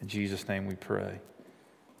 In Jesus' name we pray.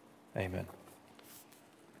 Amen.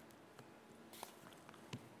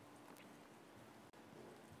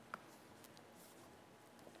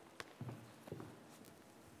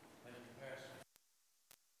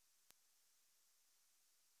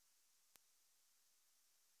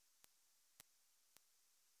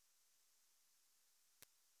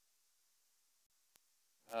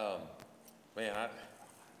 Man, I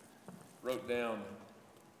wrote down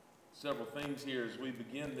several things here as we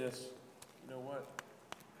begin this. You know what?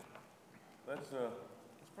 Let's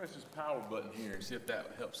press this power button here and see if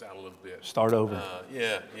that helps out a little bit. Start over.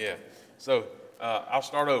 Yeah. So I'll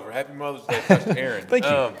start over. Happy Mother's Day, Pastor Aaron. Thank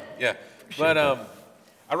you. Yeah, but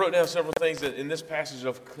I wrote down several things that in this passage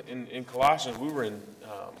in Colossians. We were in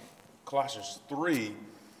Colossians 3,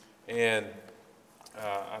 and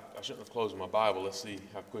I shouldn't have closed my Bible. Let's see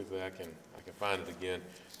how quickly I can find it again.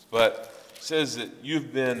 But it says that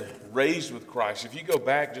you've been raised with Christ. If you go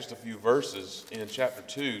back just a few verses in chapter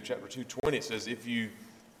 2:20, it says, if you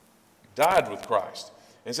died with Christ.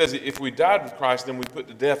 And it says, if we died with Christ, then we put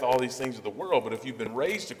to death all these things of the world. But if you've been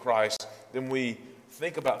raised to Christ, then we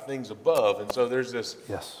think about things above. And so there's this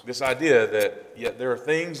idea that there are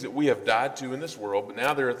things that we have died to in this world, but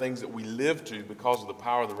now there are things that we live to because of the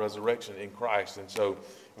power of the resurrection in Christ. And so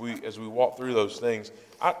as we walk through those things,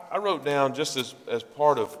 I wrote down, just as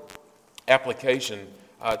part of application,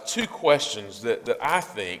 two questions that I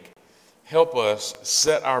think help us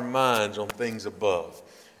set our minds on things above.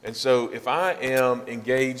 And so if I am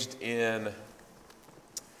engaged in,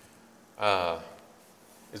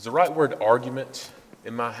 is the right word argument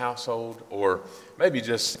in my household, or maybe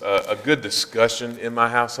just a good discussion in my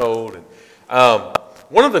household? And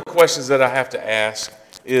one of the questions that I have to ask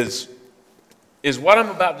is what I'm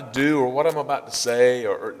about to do or what I'm about to say,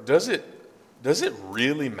 or does it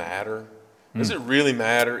really matter? Does it really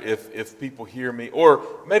matter if people hear me? Or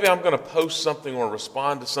maybe I'm going to post something or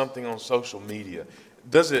respond to something on social media.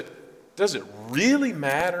 Does it really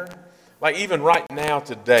matter? Like even right now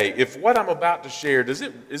today, if what I'm about to share, is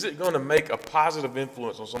it going to make a positive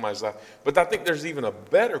influence on somebody's life? But I think there's even a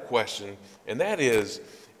better question, and that is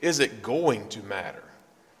it going to matter?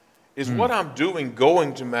 Is what I'm doing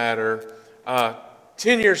going to matter?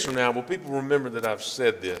 10 years from now, will people remember that I've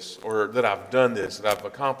said this, or that I've done this, that I've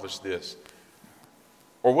accomplished this?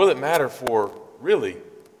 Or will it matter for really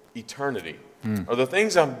eternity? Are the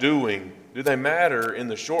things I'm doing, do they matter in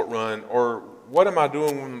the short run, or what am I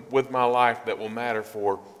doing with my life that will matter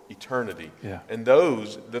for eternity? Yeah. And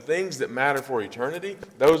the things that matter for eternity,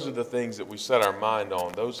 those are the things that we set our mind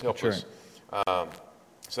on. Those help us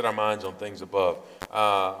set our minds on things above.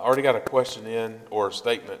 I already got a question in, or a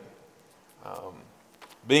statement.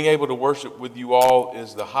 Being able to worship with you all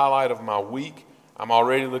is the highlight of my week. I'm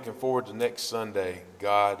already looking forward to next Sunday.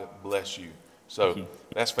 God bless you. So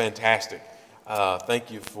that's fantastic. Thank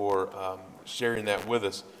you for sharing that with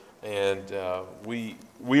us. And we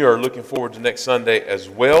are looking forward to next Sunday as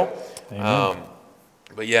well.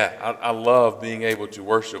 But yeah, I love being able to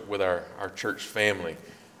worship with our church family.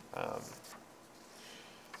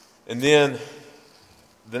 And then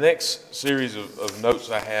the next series of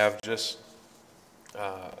notes I have just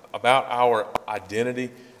about our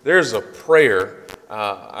identity. There's a prayer.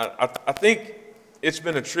 I think it's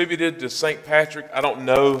been attributed to St. Patrick. I don't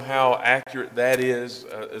know how accurate that is.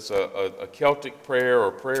 It's a Celtic prayer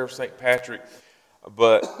or prayer of St. Patrick.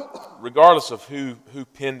 But regardless of who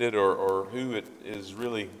penned it or who it is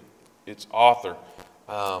really its author,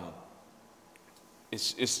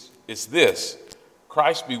 it's this.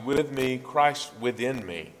 Christ be with me, Christ within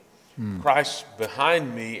me, Christ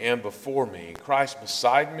behind me and before me, Christ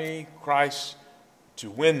beside me, Christ to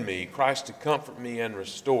win me, Christ to comfort me and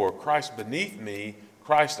restore, Christ beneath me,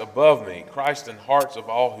 Christ above me, Christ in hearts of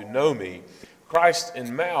all who know me, Christ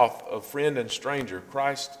in mouth of friend and stranger,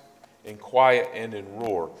 Christ in quiet and in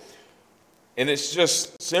roar. And it's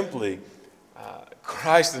just simply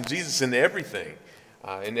Christ and Jesus in everything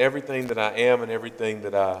that I am and everything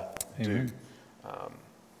that I do.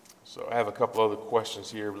 So I have a couple other questions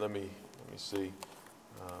here, but let me see.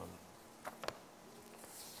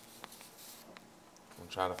 I'm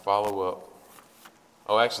trying to follow up.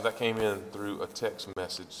 Oh, actually, that came in through a text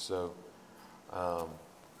message. So,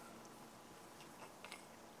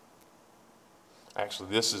 actually,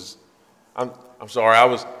 this is. I'm sorry.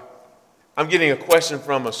 I'm getting a question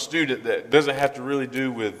from a student that doesn't have to really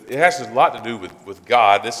do with. It has a lot to do with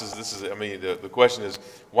God. This is. I mean, the question is,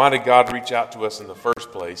 why did God reach out to us in the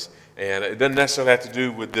first place? And it doesn't necessarily have to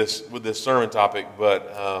do with this sermon topic,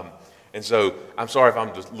 but. And so I'm sorry if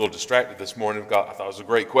I'm just a little distracted this morning. I thought it was a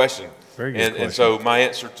great question. Very good question. And so my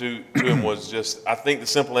answer to him was just, I think the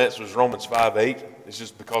simple answer is Romans 5:8. It's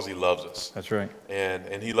just because he loves us. That's right.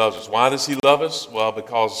 And he loves us. Why does he love us? Well,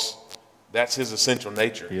 because that's his essential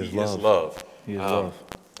nature. He is love. He is love.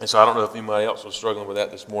 And so I don't know if anybody else was struggling with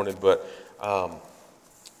that this morning, but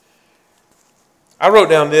I wrote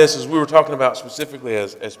down this as we were talking about specifically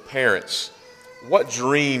as parents. What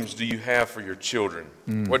dreams do you have for your children?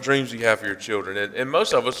 What dreams do you have for your children? And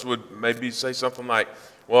most of us would maybe say something like,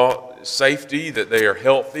 well, safety, that they are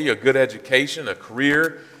healthy, a good education, a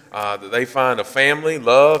career, that they find a family,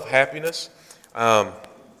 love, happiness.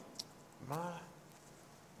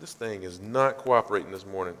 This thing is not cooperating this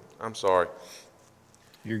morning. I'm sorry.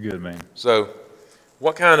 You're good, man. So,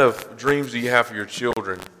 what kind of dreams do you have for your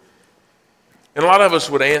children? And a lot of us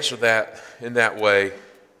would answer that in that way.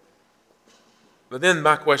 But then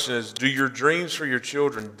my question is, do your dreams for your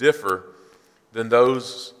children differ than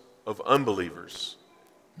those of unbelievers?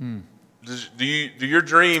 Do your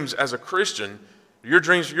dreams as a Christian, your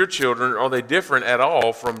dreams for your children, are they different at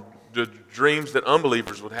all from the dreams that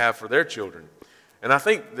unbelievers would have for their children? And I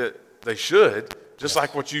think that they should, just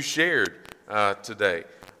like what you shared today.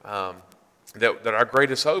 That our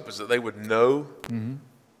greatest hope is that they would know,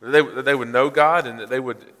 that they would know God, and that they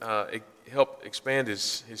would help expand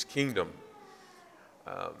His kingdom.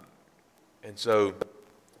 And so,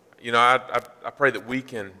 I pray that we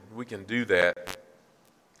can do that.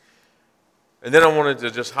 And then I wanted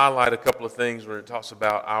to just highlight a couple of things when it talks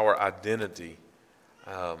about our identity.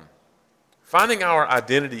 Finding our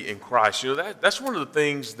identity in Christ, that's one of the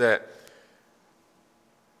things that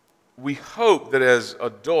we hope that as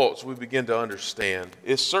adults we begin to understand.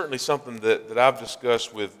 It's certainly something that I've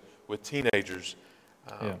discussed with teenagers,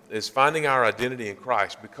 is finding our identity in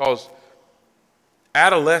Christ, because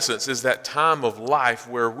adolescence is that time of life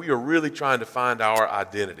where we are really trying to find our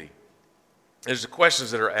identity. There's the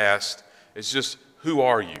questions that are asked. It's just, who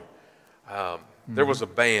are you? There was a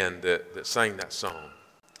band that sang that song.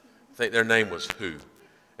 I think their name was Who.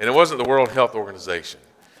 And it wasn't the World Health Organization.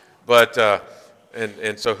 But,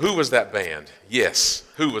 and so who was that band? Yes,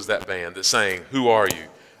 who was that band that sang, Who Are You?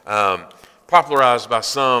 Popularized by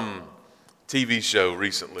some TV show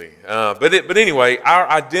recently. But anyway, our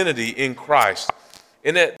identity in Christ.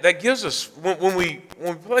 And that gives us, when we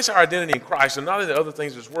place our identity in Christ and not in the other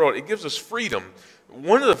things of this world, it gives us freedom.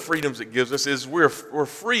 One of the freedoms it gives us is we're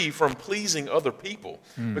free from pleasing other people,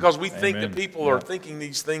 because we think that people are thinking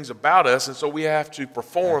these things about us, and so we have to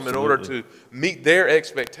perform in order to meet their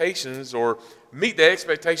expectations, or meet the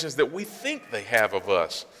expectations that we think they have of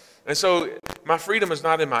us. And so my freedom is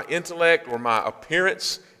not in my intellect or my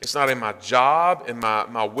appearance. It's not in my job, in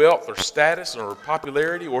my wealth or status or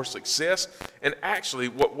popularity or success. And actually,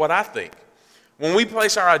 what I think, when we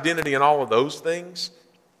place our identity in all of those things,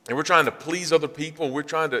 and we're trying to please other people,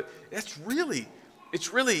 it's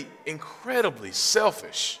really incredibly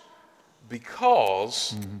selfish,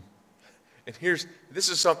 because, and this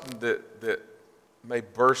is something that may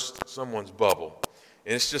burst someone's bubble,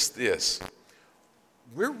 and it's just this: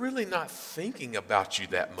 we're really not thinking about you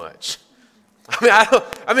that much.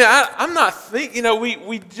 I'm not thinking,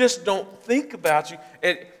 we just don't think about you.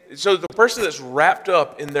 And so the person that's wrapped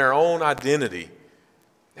up in their own identity,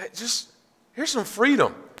 here's some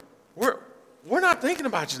freedom. We're not thinking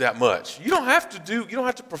about you that much. You don't have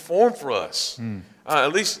to perform for us.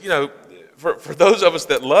 At least, for those of us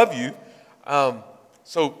that love you.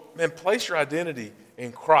 So, man, place your identity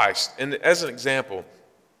in Christ. And as an example,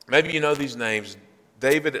 maybe you know these names.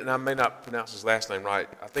 David, and I may not pronounce his last name right.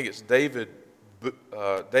 I think it's David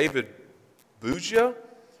Buja.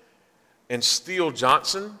 and Steele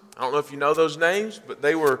Johnson. I don't know if you know those names, but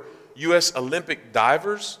they were U.S. Olympic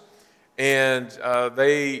divers. And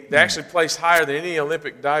they actually placed higher than any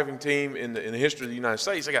Olympic diving team in the history of the United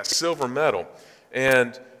States. They got silver medal,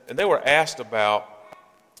 and they were asked about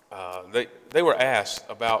they were asked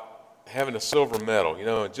about having a silver medal,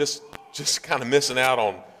 and just kind of missing out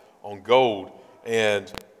on gold.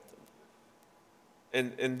 And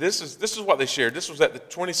this is what they shared. This was at the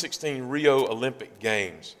 2016 Rio Olympic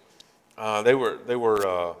Games. They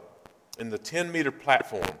were in the 10-meter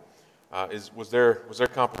platform. Was their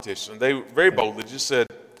competition. They very boldly just said,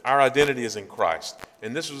 our identity is in Christ.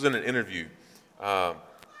 And this was in an interview.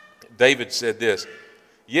 David said this,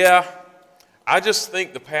 yeah, I just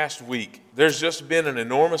think the past week there's just been an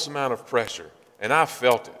enormous amount of pressure, and I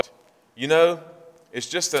felt it. It's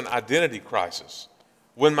just an identity crisis.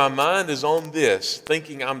 When my mind is on this,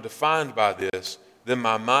 thinking I'm defined by this, then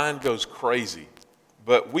my mind goes crazy.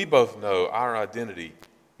 But we both know our identity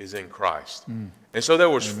is in Christ. And so there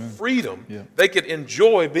was freedom. Yeah. They could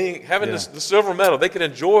enjoy having the silver medal. They could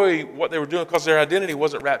enjoy what they were doing because their identity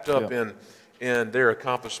wasn't wrapped up in their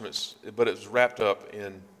accomplishments, but it was wrapped up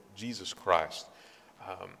in Jesus Christ.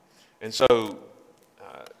 And so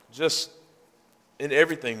just in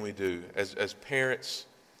everything we do as parents,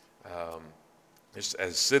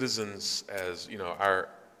 as citizens, as our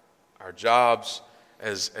jobs,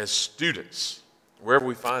 as students, wherever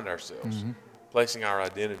we find ourselves, placing our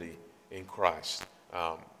identity in Christ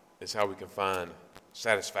is how we can find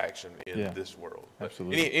satisfaction in this world.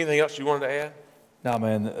 Absolutely. Anything else you wanted to add? No,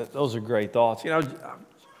 man, those are great thoughts. I'm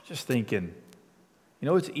just thinking,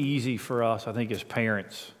 it's easy for us, I think, as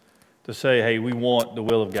parents to say, hey, we want the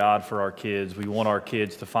will of God for our kids. We want our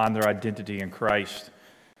kids to find their identity in Christ.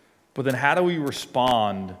 But then how do we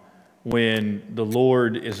respond when the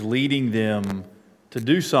Lord is leading them to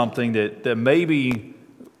do something that maybe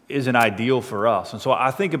isn't ideal for us? And so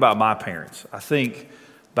I think about my parents. I think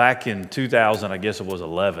back in 2000, I guess it was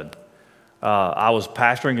 11, I was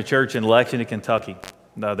pastoring a church in Lexington, Kentucky.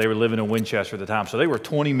 They were living in Winchester at the time, so they were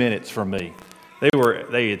 20 minutes from me.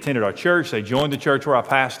 They attended our church. They joined the church where I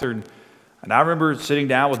pastored. And I remember sitting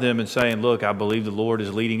down with them and saying, look, I believe the Lord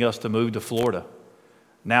is leading us to move to Florida.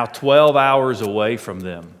 Now 12 hours away from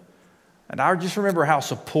them. And I just remember how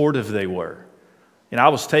supportive they were. I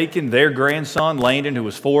was taking their grandson, Landon, who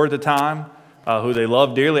was 4 at the time, who they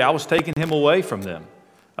loved dearly, I was taking him away from them.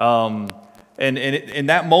 And in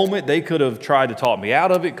that moment, they could have tried to talk me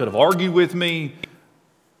out of it, could have argued with me,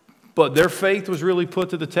 but their faith was really put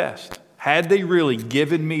to the test. Had they really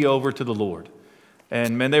given me over to the Lord?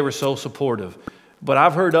 And man, they were so supportive. But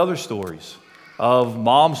I've heard other stories of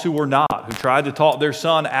moms who were not, who tried to talk their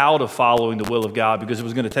son out of following the will of God because it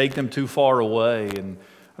was going to take them too far away. And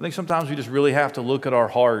I think sometimes we just really have to look at our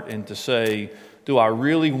heart and to say, do I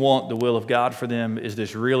really want the will of God for them? Is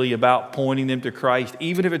this really about pointing them to Christ?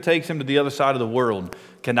 Even if it takes them to the other side of the world,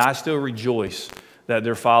 can I still rejoice that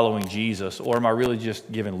they're following Jesus? Or am I really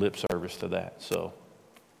just giving lip service to that? So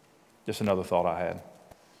just another thought I had.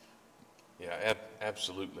 Yeah,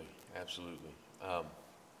 absolutely.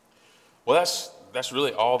 Well, that's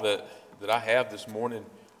really all that I have this morning.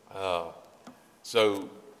 So,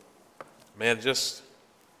 man, just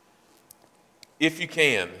if you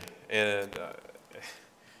can, and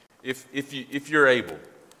if you're able,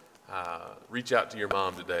 reach out to your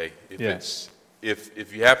mom today. If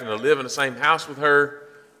you happen to live in the same house with her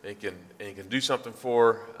and can do something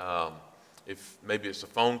for her, if maybe it's a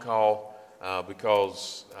phone call,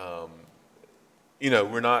 because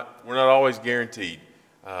we're not always guaranteed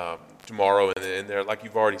tomorrow, and they're, like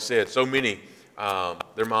you've already said, so many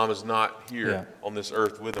their mom is not here on this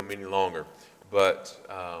earth with them any longer. But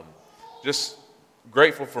just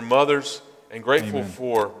grateful for mothers and grateful Amen.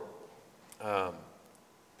 For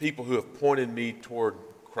people who have pointed me toward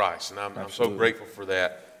Christ, and I'm so grateful for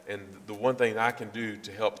that. And the one thing I can do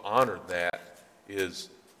to help honor that is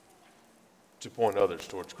to point others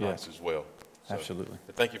towards Christ as well. So, Absolutely.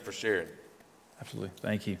 Thank you for sharing. Absolutely.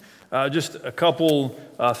 Thank you. Just a couple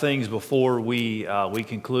things before we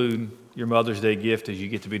conclude your Mother's Day gift, as you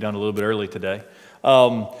get to be done a little bit early today.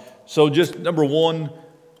 So just number one,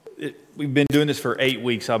 we've been doing this for 8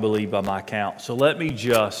 weeks, I believe, by my count. So let me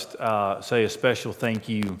just say a special thank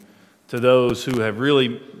you to those who have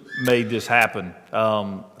really made this happen.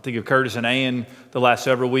 I think of Curtis and Ann the last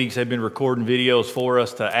several weeks. They've been recording videos for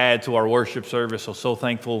us to add to our worship service. So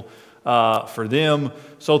thankful for them.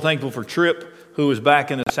 So thankful for Tripp, who was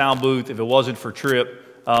back in the sound booth. If it wasn't for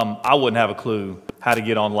Tripp, I wouldn't have a clue how to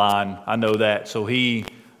get online. I know that. So he's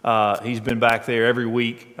been back there every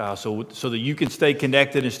week so that you can stay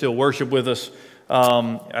connected and still worship with us.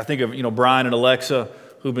 I think of Brian and Alexa,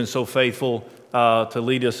 who've been so faithful to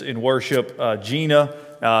lead us in worship, Gina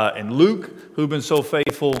and Luke, who've been so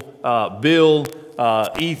faithful, Bill,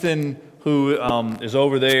 Ethan, who is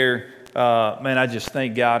over there. Man, I just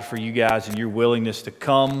thank God for you guys and your willingness to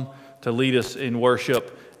come to lead us in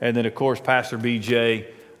worship. And then, of course, Pastor BJ,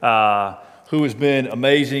 who has been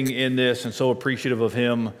amazing in this and so appreciative of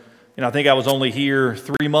him. And I think I was only here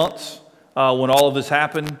 3 months when all of this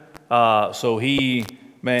happened. So he's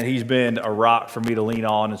been a rock for me to lean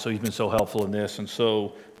on, and so he's been so helpful in this. And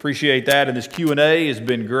so appreciate that. And this Q&A has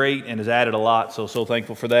been great and has added a lot, so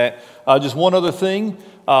thankful for that. Just one other thing.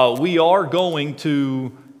 We are going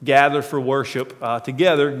to gather for worship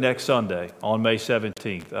together next Sunday on May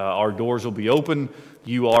 17th. Our doors will be open.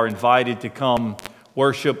 You are invited to come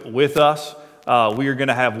worship with us. We are going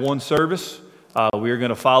to have one service. We are going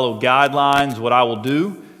to follow guidelines. What I will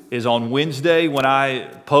do is on Wednesday, when I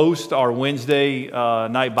post our Wednesday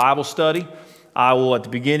night Bible study, I will, at the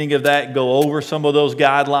beginning of that, go over some of those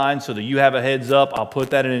guidelines so that you have a heads up. I'll put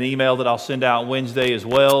that in an email that I'll send out Wednesday as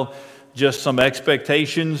well. Just some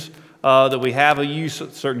expectations that we have of you,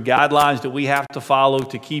 certain guidelines that we have to follow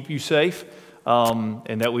to keep you safe,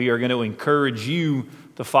 and that we are going to encourage you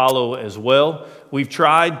to follow as well. We've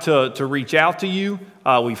tried to reach out to you.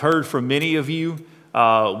 We've heard from many of you.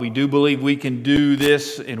 We do believe we can do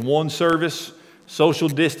this in one service, social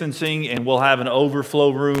distancing, and we'll have an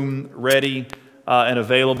overflow room ready and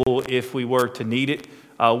available if we were to need it.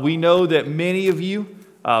 We know that many of you,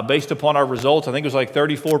 based upon our results, I think it was like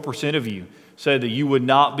 34% of you said that you would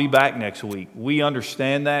not be back next week. We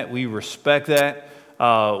understand that. We respect that.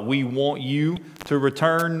 We want you to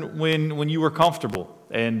return when you are comfortable.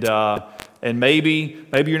 And maybe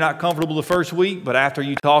you're not comfortable the first week, but after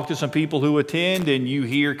you talk to some people who attend and you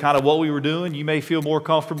hear kind of what we were doing, you may feel more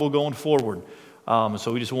comfortable going forward.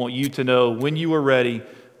 So we just want you to know when you are ready,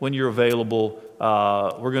 when you're available,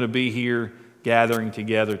 we're going to be here gathering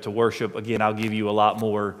together to worship. Again, I'll give you a lot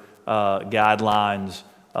more guidelines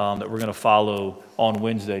that we're going to follow on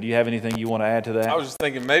Wednesday. Do you have anything you want to add to that? I was just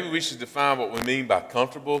thinking maybe we should define what we mean by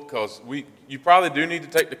comfortable, because you probably do need to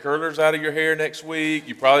take the curlers out of your hair next week.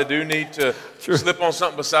 You probably do need to slip on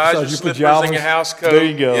something besides your slippers pajamas. and your house coat. There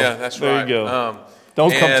you go. Yeah, that's right. There you go.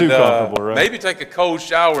 Don't come too comfortable, right? Maybe take a cold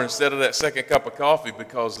shower instead of that second cup of coffee,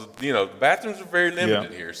 because the bathrooms are very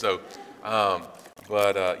limited here. So,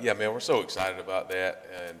 yeah, man, we're so excited about that,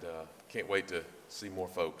 and can't wait to see more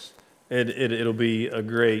folks. It'll be a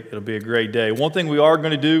great day. One thing we are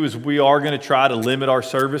going to do is we are going to try to limit our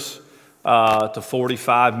service to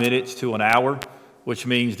 45 minutes to an hour, which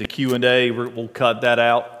means the Q&A, we'll cut that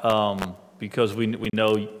out because we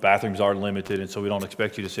know bathrooms are limited, and so we don't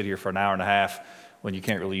expect you to sit here for an hour and a half when you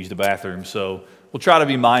can't really use the bathroom. So we'll try to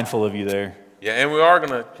be mindful of you there. Yeah, and we are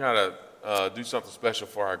going to try to do something special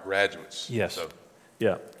for our graduates. Yes.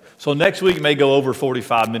 Yeah. So next week may go over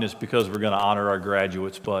 45 minutes because we're going to honor our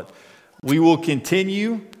graduates, but we will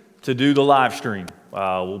continue to do the live stream.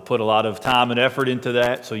 We'll put a lot of time and effort into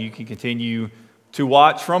that so you can continue to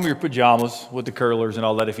watch from your pajamas with the curlers and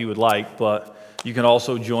all that if you would like, but you can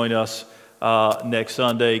also join us next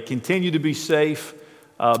Sunday. Continue to be safe,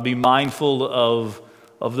 be mindful of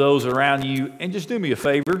those around you, and just do me a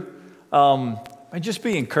favor, and just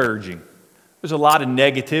be encouraging. There's a lot of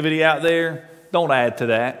negativity out there. Don't add to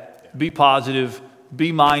that. Be positive,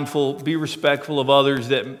 be mindful, be respectful of others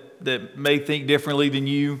that may think differently than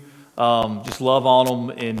you. Just love on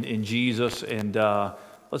them in Jesus, and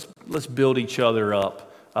let's build each other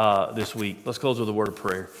up this week. Let's close with a word of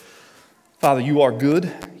prayer. Father, you are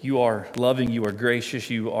good, you are loving, you are gracious,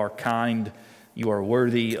 you are kind, you are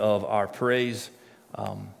worthy of our praise,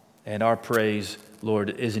 and our praise,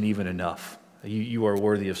 Lord, isn't even enough. You are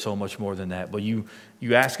worthy of so much more than that, but you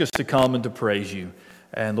ask us to come and to praise you,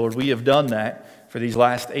 and Lord, we have done that for these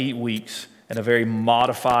last 8 weeks in a very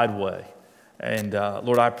modified way. And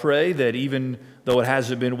Lord, I pray that even though it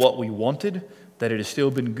hasn't been what we wanted, that it has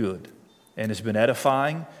still been good and it's been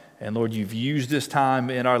edifying. And Lord, you've used this time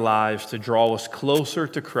in our lives to draw us closer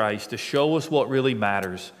to Christ, to show us what really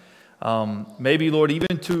matters. Maybe, Lord,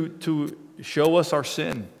 even to show us our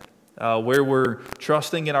sin, where we're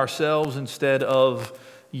trusting in ourselves instead of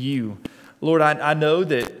you. Lord, I know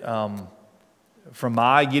that from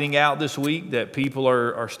my getting out this week that people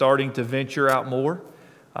are starting to venture out more.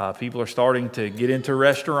 People are starting to get into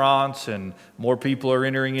restaurants, and more people are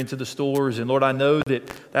entering into the stores. And Lord, I know that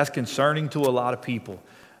that's concerning to a lot of people.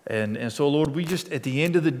 And so, Lord, we just, at the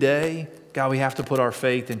end of the day, God, we have to put our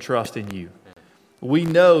faith and trust in you. We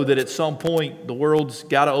know that at some point the world's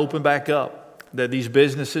got to open back up, that these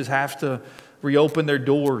businesses have to reopen their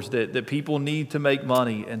doors, that people need to make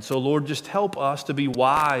money. And so, Lord, just help us to be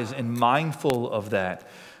wise and mindful of that.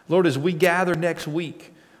 Lord, as we gather next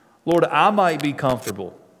week, Lord, I might be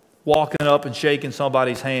comfortable walking up and shaking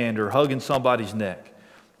somebody's hand or hugging somebody's neck,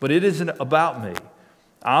 but it isn't about me.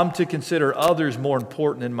 I'm to consider others more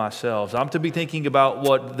important than myself. I'm to be thinking about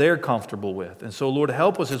what they're comfortable with. And so, Lord,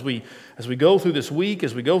 help us as we go through this week,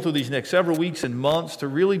 as we go through these next several weeks and months, to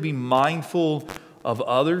really be mindful of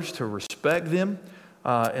others, to respect them.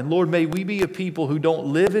 And Lord, may we be a people who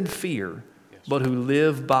don't live in fear, but who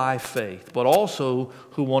live by faith, but also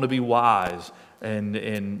who want to be wise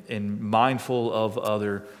and mindful of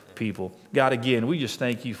other people. God, again, we just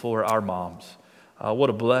thank you for our moms.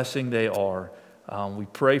 What a blessing they are. We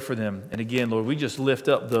pray for them. And again, Lord, we just lift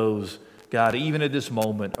up those, God, even at this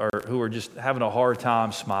moment, who are just having a hard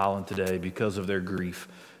time smiling today because of their grief.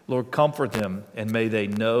 Lord, comfort them, and may they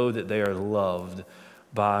know that they are loved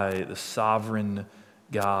by the sovereign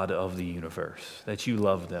God of the universe, that you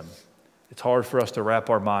love them. It's hard for us to wrap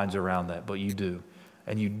our minds around that, but you do.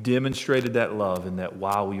 And you demonstrated that love in that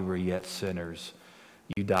while we were yet sinners,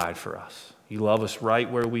 you died for us. You love us right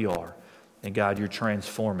where we are. And God, you're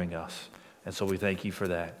transforming us. And so we thank you for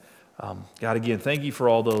that. God, again, thank you for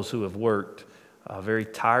all those who have worked very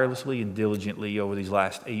tirelessly and diligently over these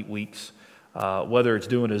last 8 weeks, whether it's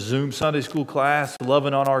doing a Zoom Sunday school class,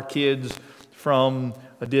 loving on our kids from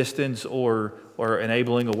a distance, or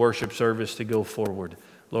enabling a worship service to go forward.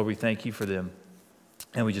 Lord, we thank you for them,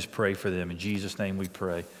 and we just pray for them. In Jesus' name we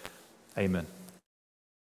pray. Amen.